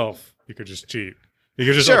by yourself, you could just cheat. You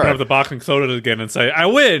could just open up the box and close it again and say, I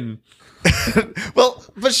win. Well,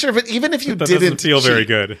 but even if you that didn't doesn't feel very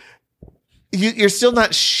good. You're still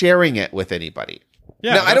not sharing it with anybody.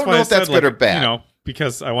 Yeah. Now, I don't know if that's good or bad.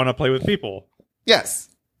 Because I want to play with people. Yes.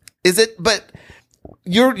 Is it? But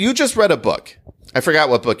you just read a book. I forgot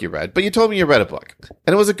what book you read, but you told me you read a book.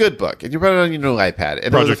 And it was a good book. And you read it on your new iPad.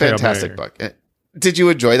 And it was a fantastic book. Did you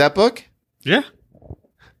enjoy that book? Yeah.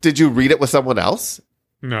 Did you read it with someone else?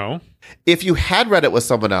 No. If you had read it with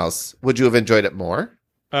someone else, would you have enjoyed it more?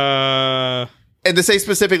 And to say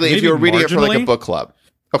specifically, if you were reading it for like a book club.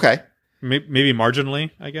 Okay. Maybe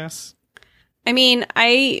marginally, I guess. I mean,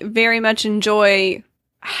 I very much enjoy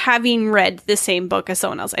having read the same book as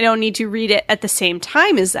someone else. I don't need to read it at the same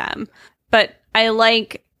time as them, but I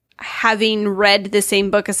like having read the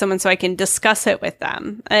same book as someone so I can discuss it with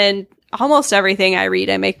them. And almost everything I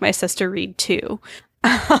read, I make my sister read too.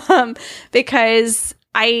 Because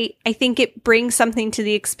I think it brings something to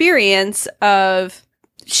the experience of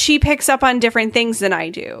she picks up on different things than I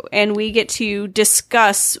do, and we get to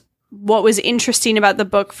discuss what was interesting about the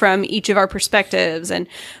book from each of our perspectives, and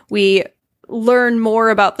we learn more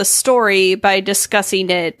about the story by discussing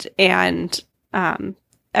it, and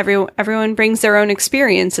everyone brings their own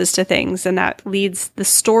experiences to things, and that leads the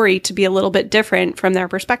story to be a little bit different from their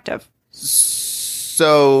perspective.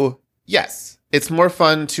 So, yes, it's more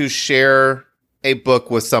fun to share a book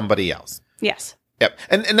with somebody else. Yes. Yep.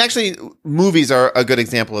 And actually, movies are a good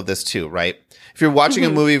example of this too, right? If you're watching a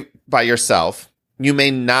movie by yourself, you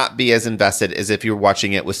may not be as invested as if you're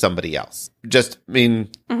watching it with somebody else.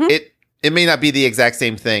 It may not be the exact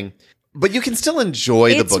same thing, but you can still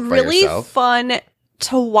enjoy the book by yourself. It's really fun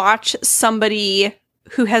to watch somebody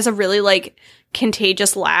who has a really like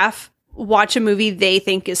contagious laugh watch a movie they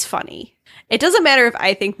think is funny. It doesn't matter if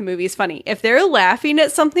I think the movie is funny. If they're laughing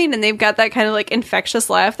at something and they've got that kind of like infectious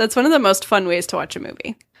laugh, that's one of the most fun ways to watch a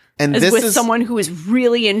movie. And is with someone who is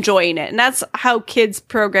really enjoying it. And that's how kids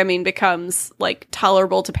programming becomes like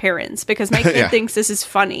tolerable to parents, because my kid thinks this is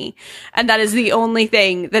funny. And that is the only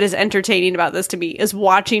thing that is entertaining about this to me, is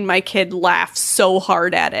watching my kid laugh so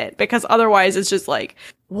hard at it, because otherwise it's just like,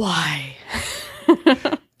 why?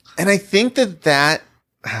 And I think that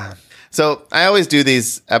so I always do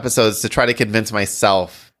these episodes to try to convince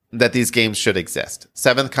myself that these games should exist.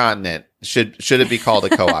 Seventh Continent, should it be called a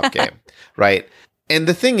co-op game, right? And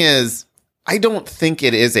the thing is, I don't think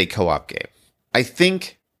it is a co-op game. I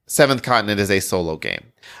think Seventh Continent is a solo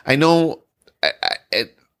game. I know,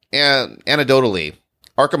 anecdotally,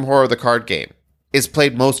 Arkham Horror, the card game, is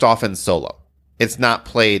played most often solo. It's not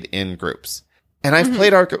played in groups. And I've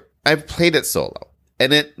played it solo.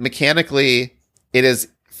 And it mechanically, it is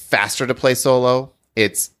faster to play solo.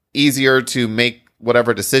 It's easier to make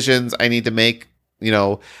whatever decisions I need to make. You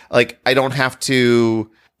know, like I don't have to,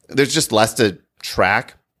 there's just less to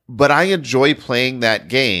track. But I enjoy playing that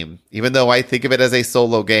game, even though I think of it as a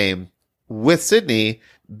solo game, with Sydney,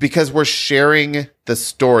 because we're sharing the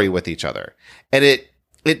story with each other. And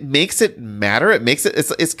it makes it matter. It makes it,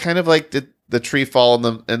 it's kind of like the tree fall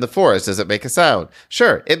in the forest. Does it make a sound?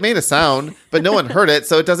 Sure, it made a sound, but no one heard it,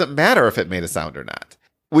 so it doesn't matter if it made a sound or not.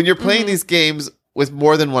 When you're playing these games with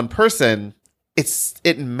more than one person,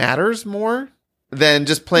 it matters more than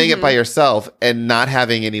just playing it by yourself and not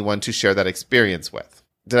having anyone to share that experience with.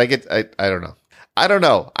 I don't know. I don't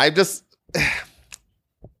know. I just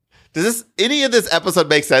does any of this episode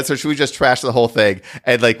make sense, or should we just trash the whole thing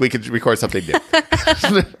and like we could record something new?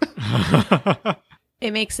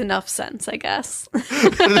 It makes enough sense, I guess.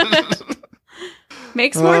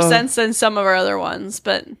 Makes more sense than some of our other ones,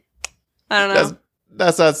 but I don't know.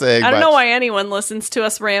 That's not saying I don't know why anyone listens to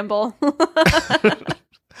us ramble.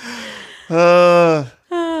 How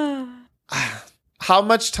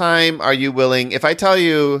much time are you willing, if I tell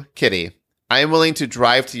you, Kitty, I am willing to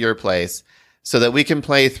drive to your place so that we can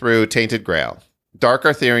play through Tainted Grail, Dark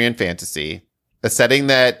Arthurian fantasy, a setting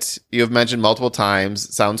that you have mentioned multiple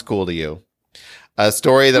times, sounds cool to you. A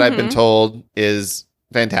story that I've been told is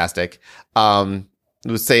fantastic. Would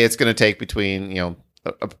say it's going to take between, an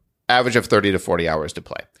average of 30 to 40 hours to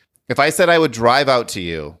play. If I said I would drive out to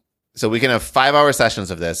you so we can have 5-hour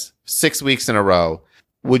sessions of this 6 weeks in a row,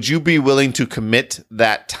 would you be willing to commit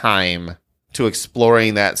that time to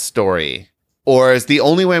exploring that story? Or is the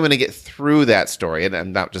only way I'm going to get through that story, and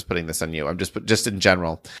I'm not just putting this on you, I'm just in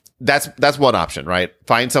general. That's one option, right?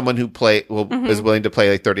 Find someone who is willing to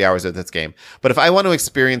play like 30 hours of this game. But if I want to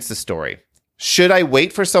experience the story, should I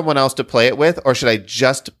wait for someone else to play it with, or should I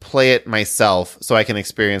just play it myself so I can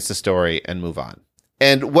experience the story and move on?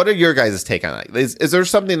 And what are your guys' take on that? Is there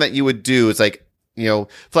something that you would do? It's like,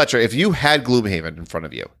 Fletcher, if you had Gloomhaven in front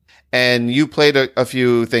of you and you played a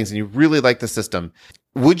few things and you really like the system,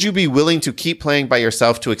 would you be willing to keep playing by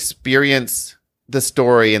yourself to experience the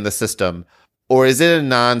story and the system? Or is it a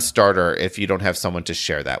non-starter if you don't have someone to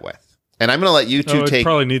share that with? And I'm going to let you two take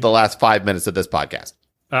the last 5 minutes of this podcast.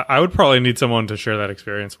 I would probably need someone to share that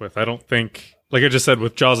experience with. I don't think, like I just said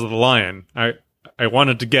with Jaws of the Lion, I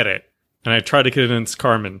wanted to get it. And I tried to convince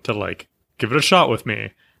Carmen to like give it a shot with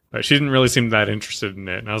me. But she didn't really seem that interested in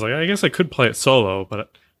it. And I was like, I guess I could play it solo,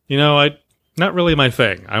 but not really my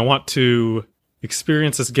thing. I want to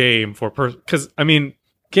experience this game because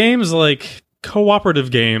games like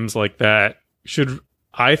cooperative games like that should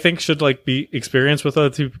like be experienced with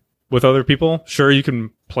other people. Sure, you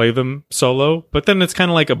can play them solo, but then it's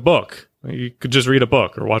kind of like a book. You could just read a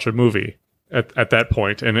book or watch a movie at that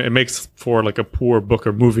point, and it makes for like a poor book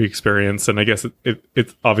or movie experience. And I guess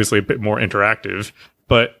it's obviously a bit more interactive,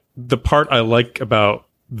 but the part I like about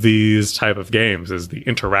these type of games is the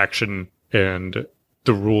interaction and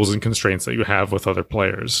the rules and constraints that you have with other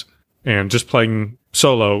players. And just playing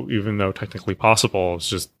solo, even though technically possible. It's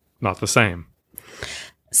just not the same.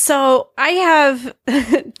 So I have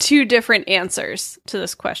two different answers to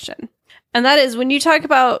this question. And that is when you talk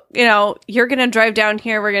about, you're going to drive down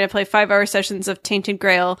here, we're going to play 5-hour sessions of Tainted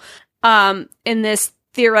Grail. In this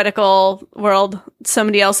theoretical world,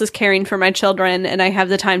 somebody else is caring for my children and I have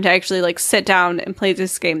the time to actually like sit down and play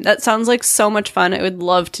this game. That sounds like so much fun. I would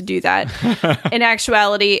love to do that. In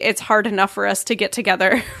actuality, it's hard enough for us to get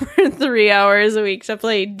together for 3 hours a week to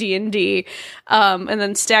play D&D. And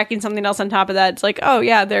then stacking something else on top of that, it's like, oh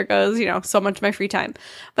yeah, there goes, so much of my free time.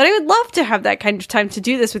 But I would love to have that kind of time to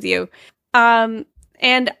do this with you. And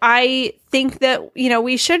I think that,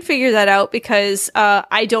 we should figure that out because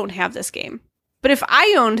I don't have this game. But if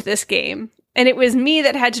I owned this game and it was me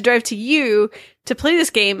that had to drive to you to play this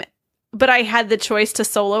game, but I had the choice to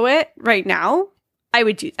solo it right now, I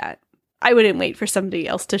would do that. I wouldn't wait for somebody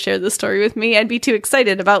else to share the story with me. I'd be too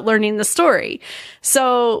excited about learning the story.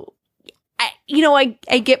 So,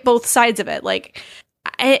 I get both sides of it.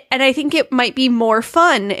 And I think it might be more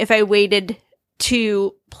fun if I waited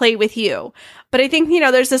to play with you. But I think,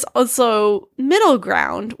 there's this also middle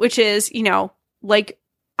ground, which is,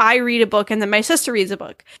 I read a book and then my sister reads a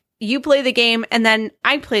book. You play the game and then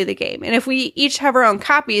I play the game. And if we each have our own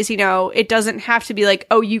copies, it doesn't have to be like,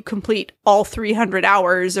 oh, you complete all 300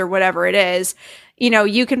 hours or whatever it is.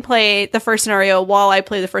 You can play the first scenario while I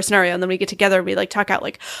play the first scenario. And then we get together and we talk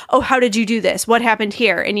out oh, how did you do this? What happened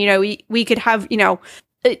here? And, we could have,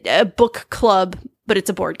 a book club, but it's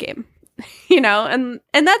a board game. And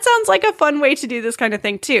that sounds like a fun way to do this kind of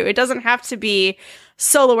thing too. It doesn't have to be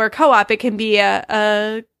solo or co-op. It can be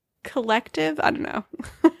a collective. I don't know.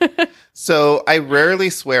 So I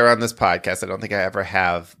rarely swear on this podcast. I don't think I ever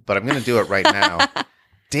have, but I'm going to do it right now.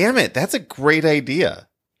 Damn it. That's a great idea.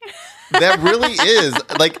 That really is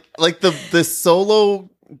like the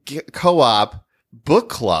solo co-op book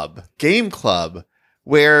club, game club.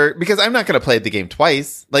 Because I'm not going to play the game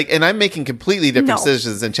twice, and I'm making completely different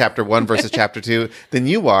decisions in chapter 1 versus chapter 2 than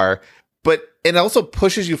you are. But it also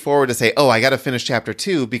pushes you forward to say, oh, I got to finish chapter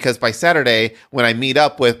 2 because by Saturday when I meet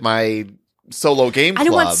up with my solo game club, I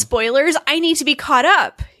don't want spoilers. I need to be caught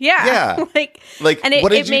up. Yeah. And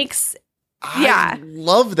it makes. I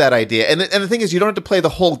love that idea. And the thing is, you don't have to play the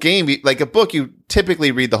whole game. Like a book, you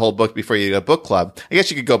typically read the whole book before you do a book club. I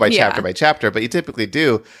guess you could go by chapter, but you typically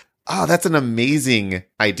do. Oh, that's an amazing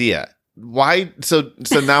idea. Why? So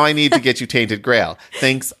now I need to get you Tainted Grail.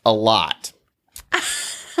 Thanks a lot.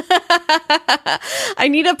 I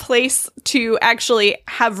need a place to actually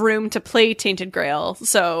have room to play Tainted Grail.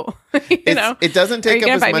 So, it doesn't take up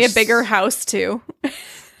as much. Are you going to buy me a bigger house too?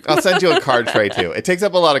 I'll send you a card tray too. It takes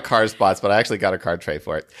up a lot of card spots, but I actually got a card tray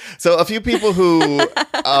for it. So a few people who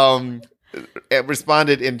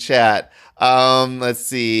responded in chat. Let's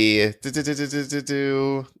see.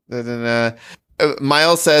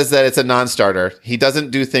 Miles says that it's a non-starter. He doesn't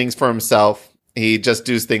do things for himself. He just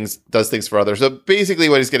does things for others. So basically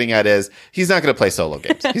what he's getting at is he's not going to play solo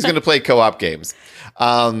games. He's going to play co-op games.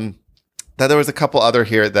 Now there was a couple other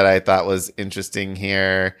here that I thought was interesting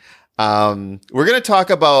here. We're going to talk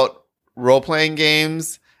about role-playing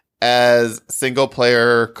games as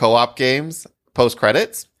single-player co-op games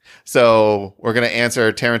post-credits. So we're going to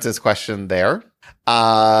answer Terrence's question there.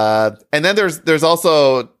 And then there's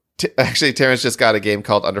also... Actually, Terrence just got a game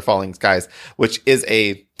called Under Falling Skies, which is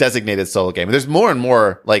a designated solo game. There's more and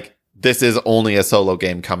more this is only a solo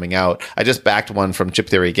game coming out. I just backed one from Chip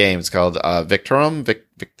Theory Games called Victorum.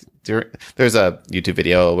 There's a YouTube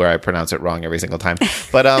video where I pronounce it wrong every single time.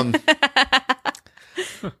 But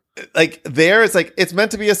it's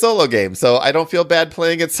meant to be a solo game, so I don't feel bad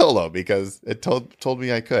playing it solo because it told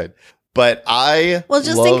me I could. But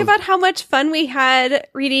think about how much fun we had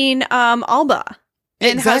reading Alba.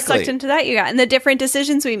 And how sucked into that you got, and the different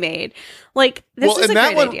decisions we made. This is a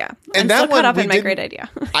great idea. I'm still caught up in my great idea.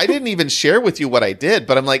 I didn't even share with you what I did,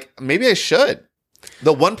 but I'm like, maybe I should.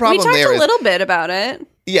 The one problem we talked a little bit about it.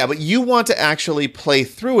 Yeah, but you want to actually play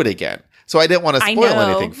through it again, so I didn't want to spoil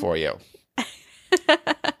anything for you.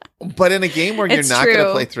 But in a game where you're not going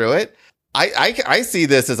to play through it, I see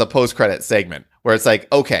this as a post-credit segment where it's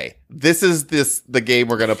like, okay, this is the game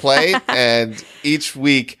we're going to play, and each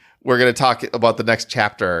week. We're going to talk about the next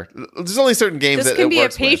chapter. There's only certain games that it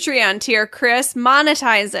works This can be a Patreon tier, Chris.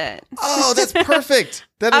 Monetize it. Oh, that's perfect.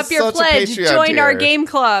 That Up is your such pledge. a Patreon Join tier. our game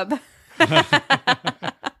club. That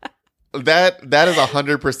is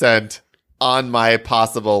 100% on my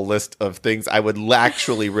possible list of things I would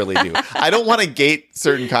actually really do. I don't want to gate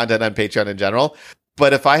certain content on Patreon in general,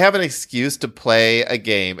 But if I have an excuse to play a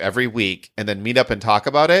game every week and then meet up and talk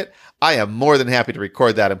about it, I am more than happy to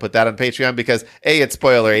record that and put that on Patreon because A, it's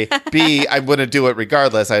spoilery. B, I'm going to do it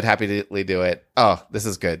regardless. I'd happily do it. Oh, this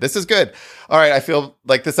is good. This is good. All right. I feel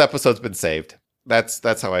like this episode's been saved.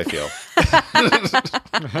 That's how I feel.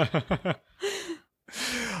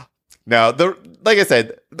 Now, like I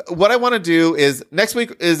said, what I want to do is next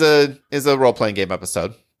week is a role-playing game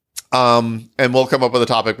episode. And we'll come up with a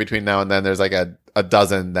topic between now and then. There's like a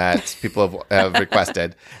dozen that people have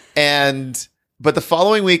requested. But the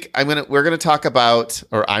following week, I'm going to talk about it.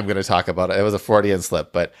 It was a Freudian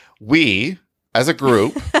slip, but we as a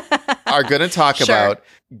group are going to talk about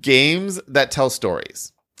games that tell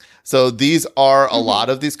stories. So these are a lot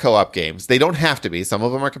of these co-op games. They don't have to be. Some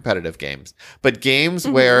of them are competitive games, but games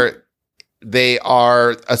where they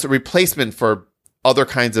are a replacement for other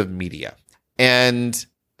kinds of media and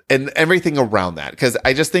everything around that. Because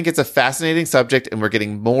I just think it's a fascinating subject, and we're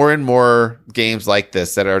getting more and more games like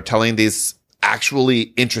this that are telling these actually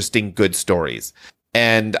interesting, good stories.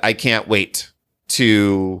 And I can't wait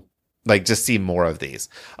to just see more of these.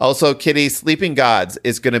 Also, Kitty, Sleeping Gods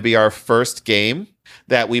is going to be our first game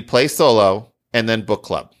that we play solo and then book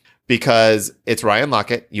club, because it's Ryan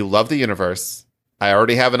Lockett. You love the universe. I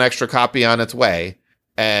already have an extra copy on its way.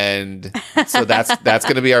 And so that's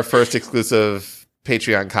going to be our first exclusive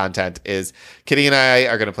Patreon content. Is Kitty and I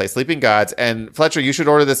are going to play Sleeping Gods. And Fletcher, you should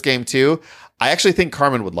order this game too. I actually think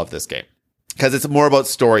Carmen would love this game because it's more about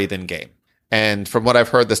story than game. And from what I've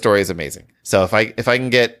heard, the story is amazing. So if I can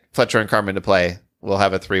get Fletcher and Carmen to play, we'll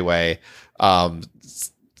have a 3-way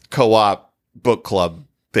co-op book club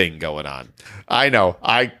thing going on. I know.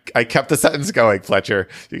 I kept the sentence going, Fletcher.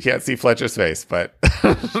 You can't see Fletcher's face, but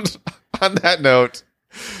on that note,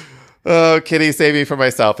 Kitty, save me for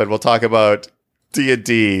myself, and we'll talk about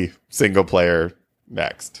D&D single player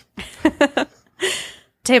next.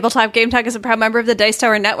 Tabletop Game Talk is a proud member of the Dice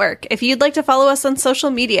Tower Network. If you'd like to follow us on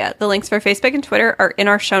social media, the links for Facebook and Twitter are in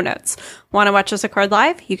our show notes. Want to watch us record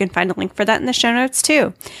live? You can find a link for that in the show notes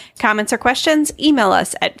too. Comments or questions? Email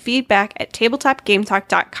us at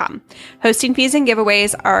feedback@tabletopgametalk.com. Hosting fees and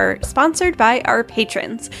giveaways are sponsored by our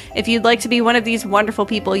patrons. If you'd like to be one of these wonderful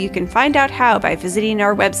people, you can find out how by visiting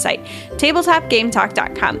our website,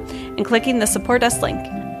 tabletopgametalk.com, and clicking the Support Us link.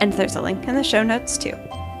 And there's a link in the show notes too.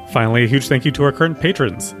 Finally, a huge thank you to our current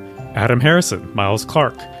patrons: Adam Harrison, Miles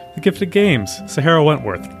Clark, The Gifted Games, Sahara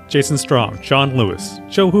Wentworth, Jason Strong, John Lewis,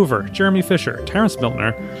 Joe Hoover, Jeremy Fisher, Terrence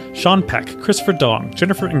Miltner, Sean Peck, Christopher Dong,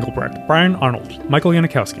 Jennifer Engelbrecht, Brian Arnold, Michael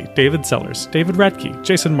Yanikowski, David Sellers, David Radke,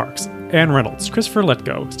 Jason Marks, Ann Reynolds, Christopher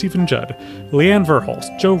Letgo, Stephen Judd, Leanne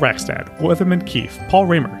Verholst, Joe Rackstad, Weatherman Keefe, Paul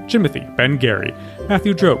Raymer, Jimothy, Ben Gary,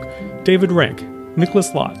 Matthew Droke, David Rank,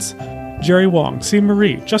 Nicholas Lotz, Jerry Wong, C.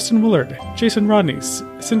 Marie, Justin Willard, Jason Rodney,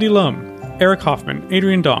 Cindy Lum, Eric Hoffman,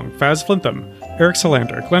 Adrian Dong, Faz Flintham, Eric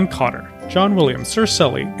Salander, Glenn Cotter, John Williams, Sir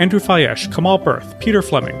Sully, Andrew Fayesh, Kamal Berth, Peter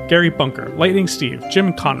Fleming, Gary Bunker, Lightning Steve,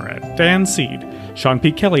 Jim Conrad, Dan Seed, Sean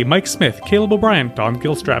P. Kelly, Mike Smith, Caleb O'Brien, Don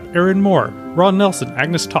Gilstrap, Aaron Moore, Ron Nelson,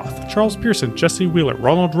 Agnes Toth, Charles Pearson, Jesse Wheeler,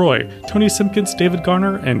 Ronald Roy, Tony Simpkins, David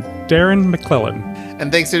Garner, and Darren McClellan.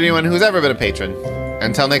 And thanks to anyone who's ever been a patron.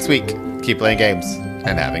 Until next week, keep playing games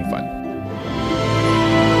and having fun.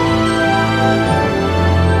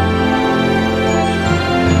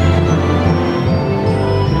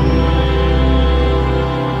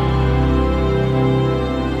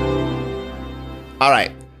 All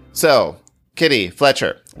right, so Kitty,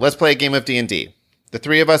 Fletcher, let's play a game of D&D. The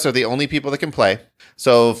three of us are the only people that can play.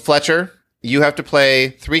 So Fletcher, you have to play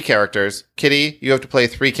 3 characters. Kitty, you have to play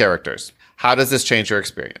 3 characters. How does this change your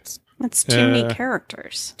experience? That's too many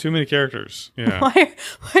characters. Too many characters, yeah. Why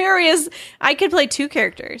are we I could play 2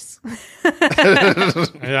 characters.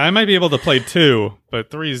 I might be able to play 2,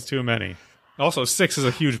 but 3 is too many. Also, 6 is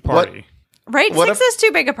a huge party. Right? 6 is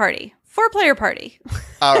too big a party. 4-player party.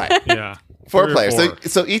 All right. Yeah. 4 players.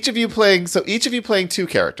 So each of you playing 2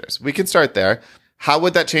 characters. We can start there. How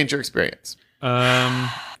would that change your experience?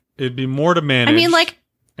 It'd be more to manage. I mean,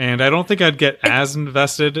 and I don't think I'd get as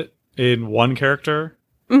invested in one character.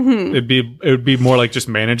 Mm-hmm. It would be more like just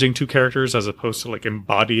managing 2 characters as opposed to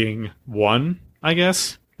embodying one, I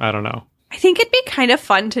guess. I don't know. I think it'd be kind of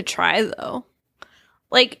fun to try though.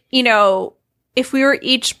 If we were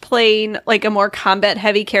each playing a more combat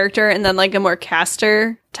heavy character and then a more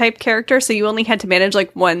caster type character, so you only had to manage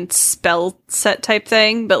one spell set type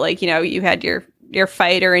thing, but you had your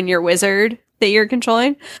fighter and your wizard that you're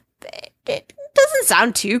controlling. It doesn't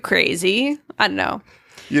sound too crazy. I don't know.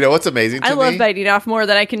 You know what's amazing to me? I love biting off more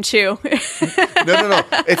than I can chew. No.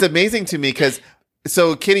 It's amazing to me because,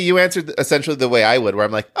 so Kitty, you answered essentially the way I would, where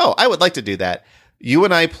I'm like, oh, I would like to do that. you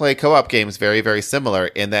and I play co-op games very, very similar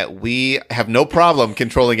in that we have no problem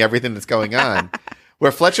controlling everything that's going on.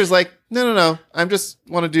 Where Fletcher's like, no, I just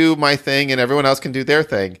want to do my thing and everyone else can do their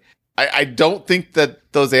thing. I don't think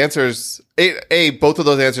that those answers, both of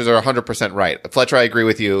those answers are 100% right. Fletcher, I agree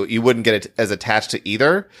with you. You wouldn't get it as attached to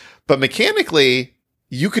either. But mechanically,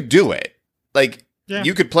 you could do it. Like,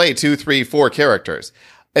 you could play 2, 3, 4 characters.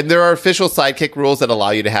 And there are official sidekick rules that allow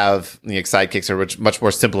you to have, sidekicks are much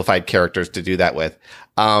more simplified characters to do that with.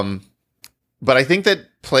 But I think that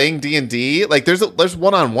playing D&D, like, there's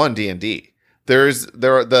one-on-one D&D. There are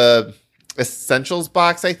the Essentials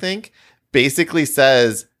box, I think, basically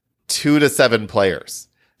says 2 to 7 players.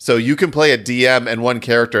 So you can play a DM and one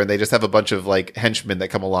character, and they just have a bunch of like henchmen that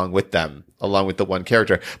come along with them, along with the one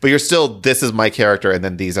character. But you're still, this is my character, and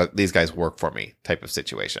then these guys work for me type of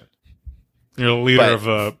situation. You're the leader of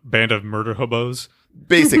a band of murder hobos.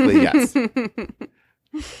 Basically, yes.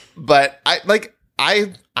 But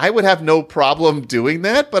I would have no problem doing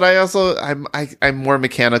that, but I'm more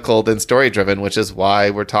mechanical than story driven, which is why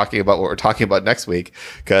we're talking about what we're talking about next week.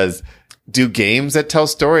 Because do games that tell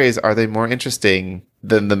stories, are they more interesting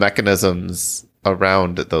than the mechanisms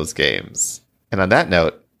around those games? And on that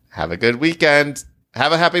note, have a good weekend.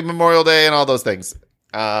 Have a happy Memorial Day and all those things.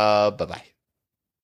 Bye-bye.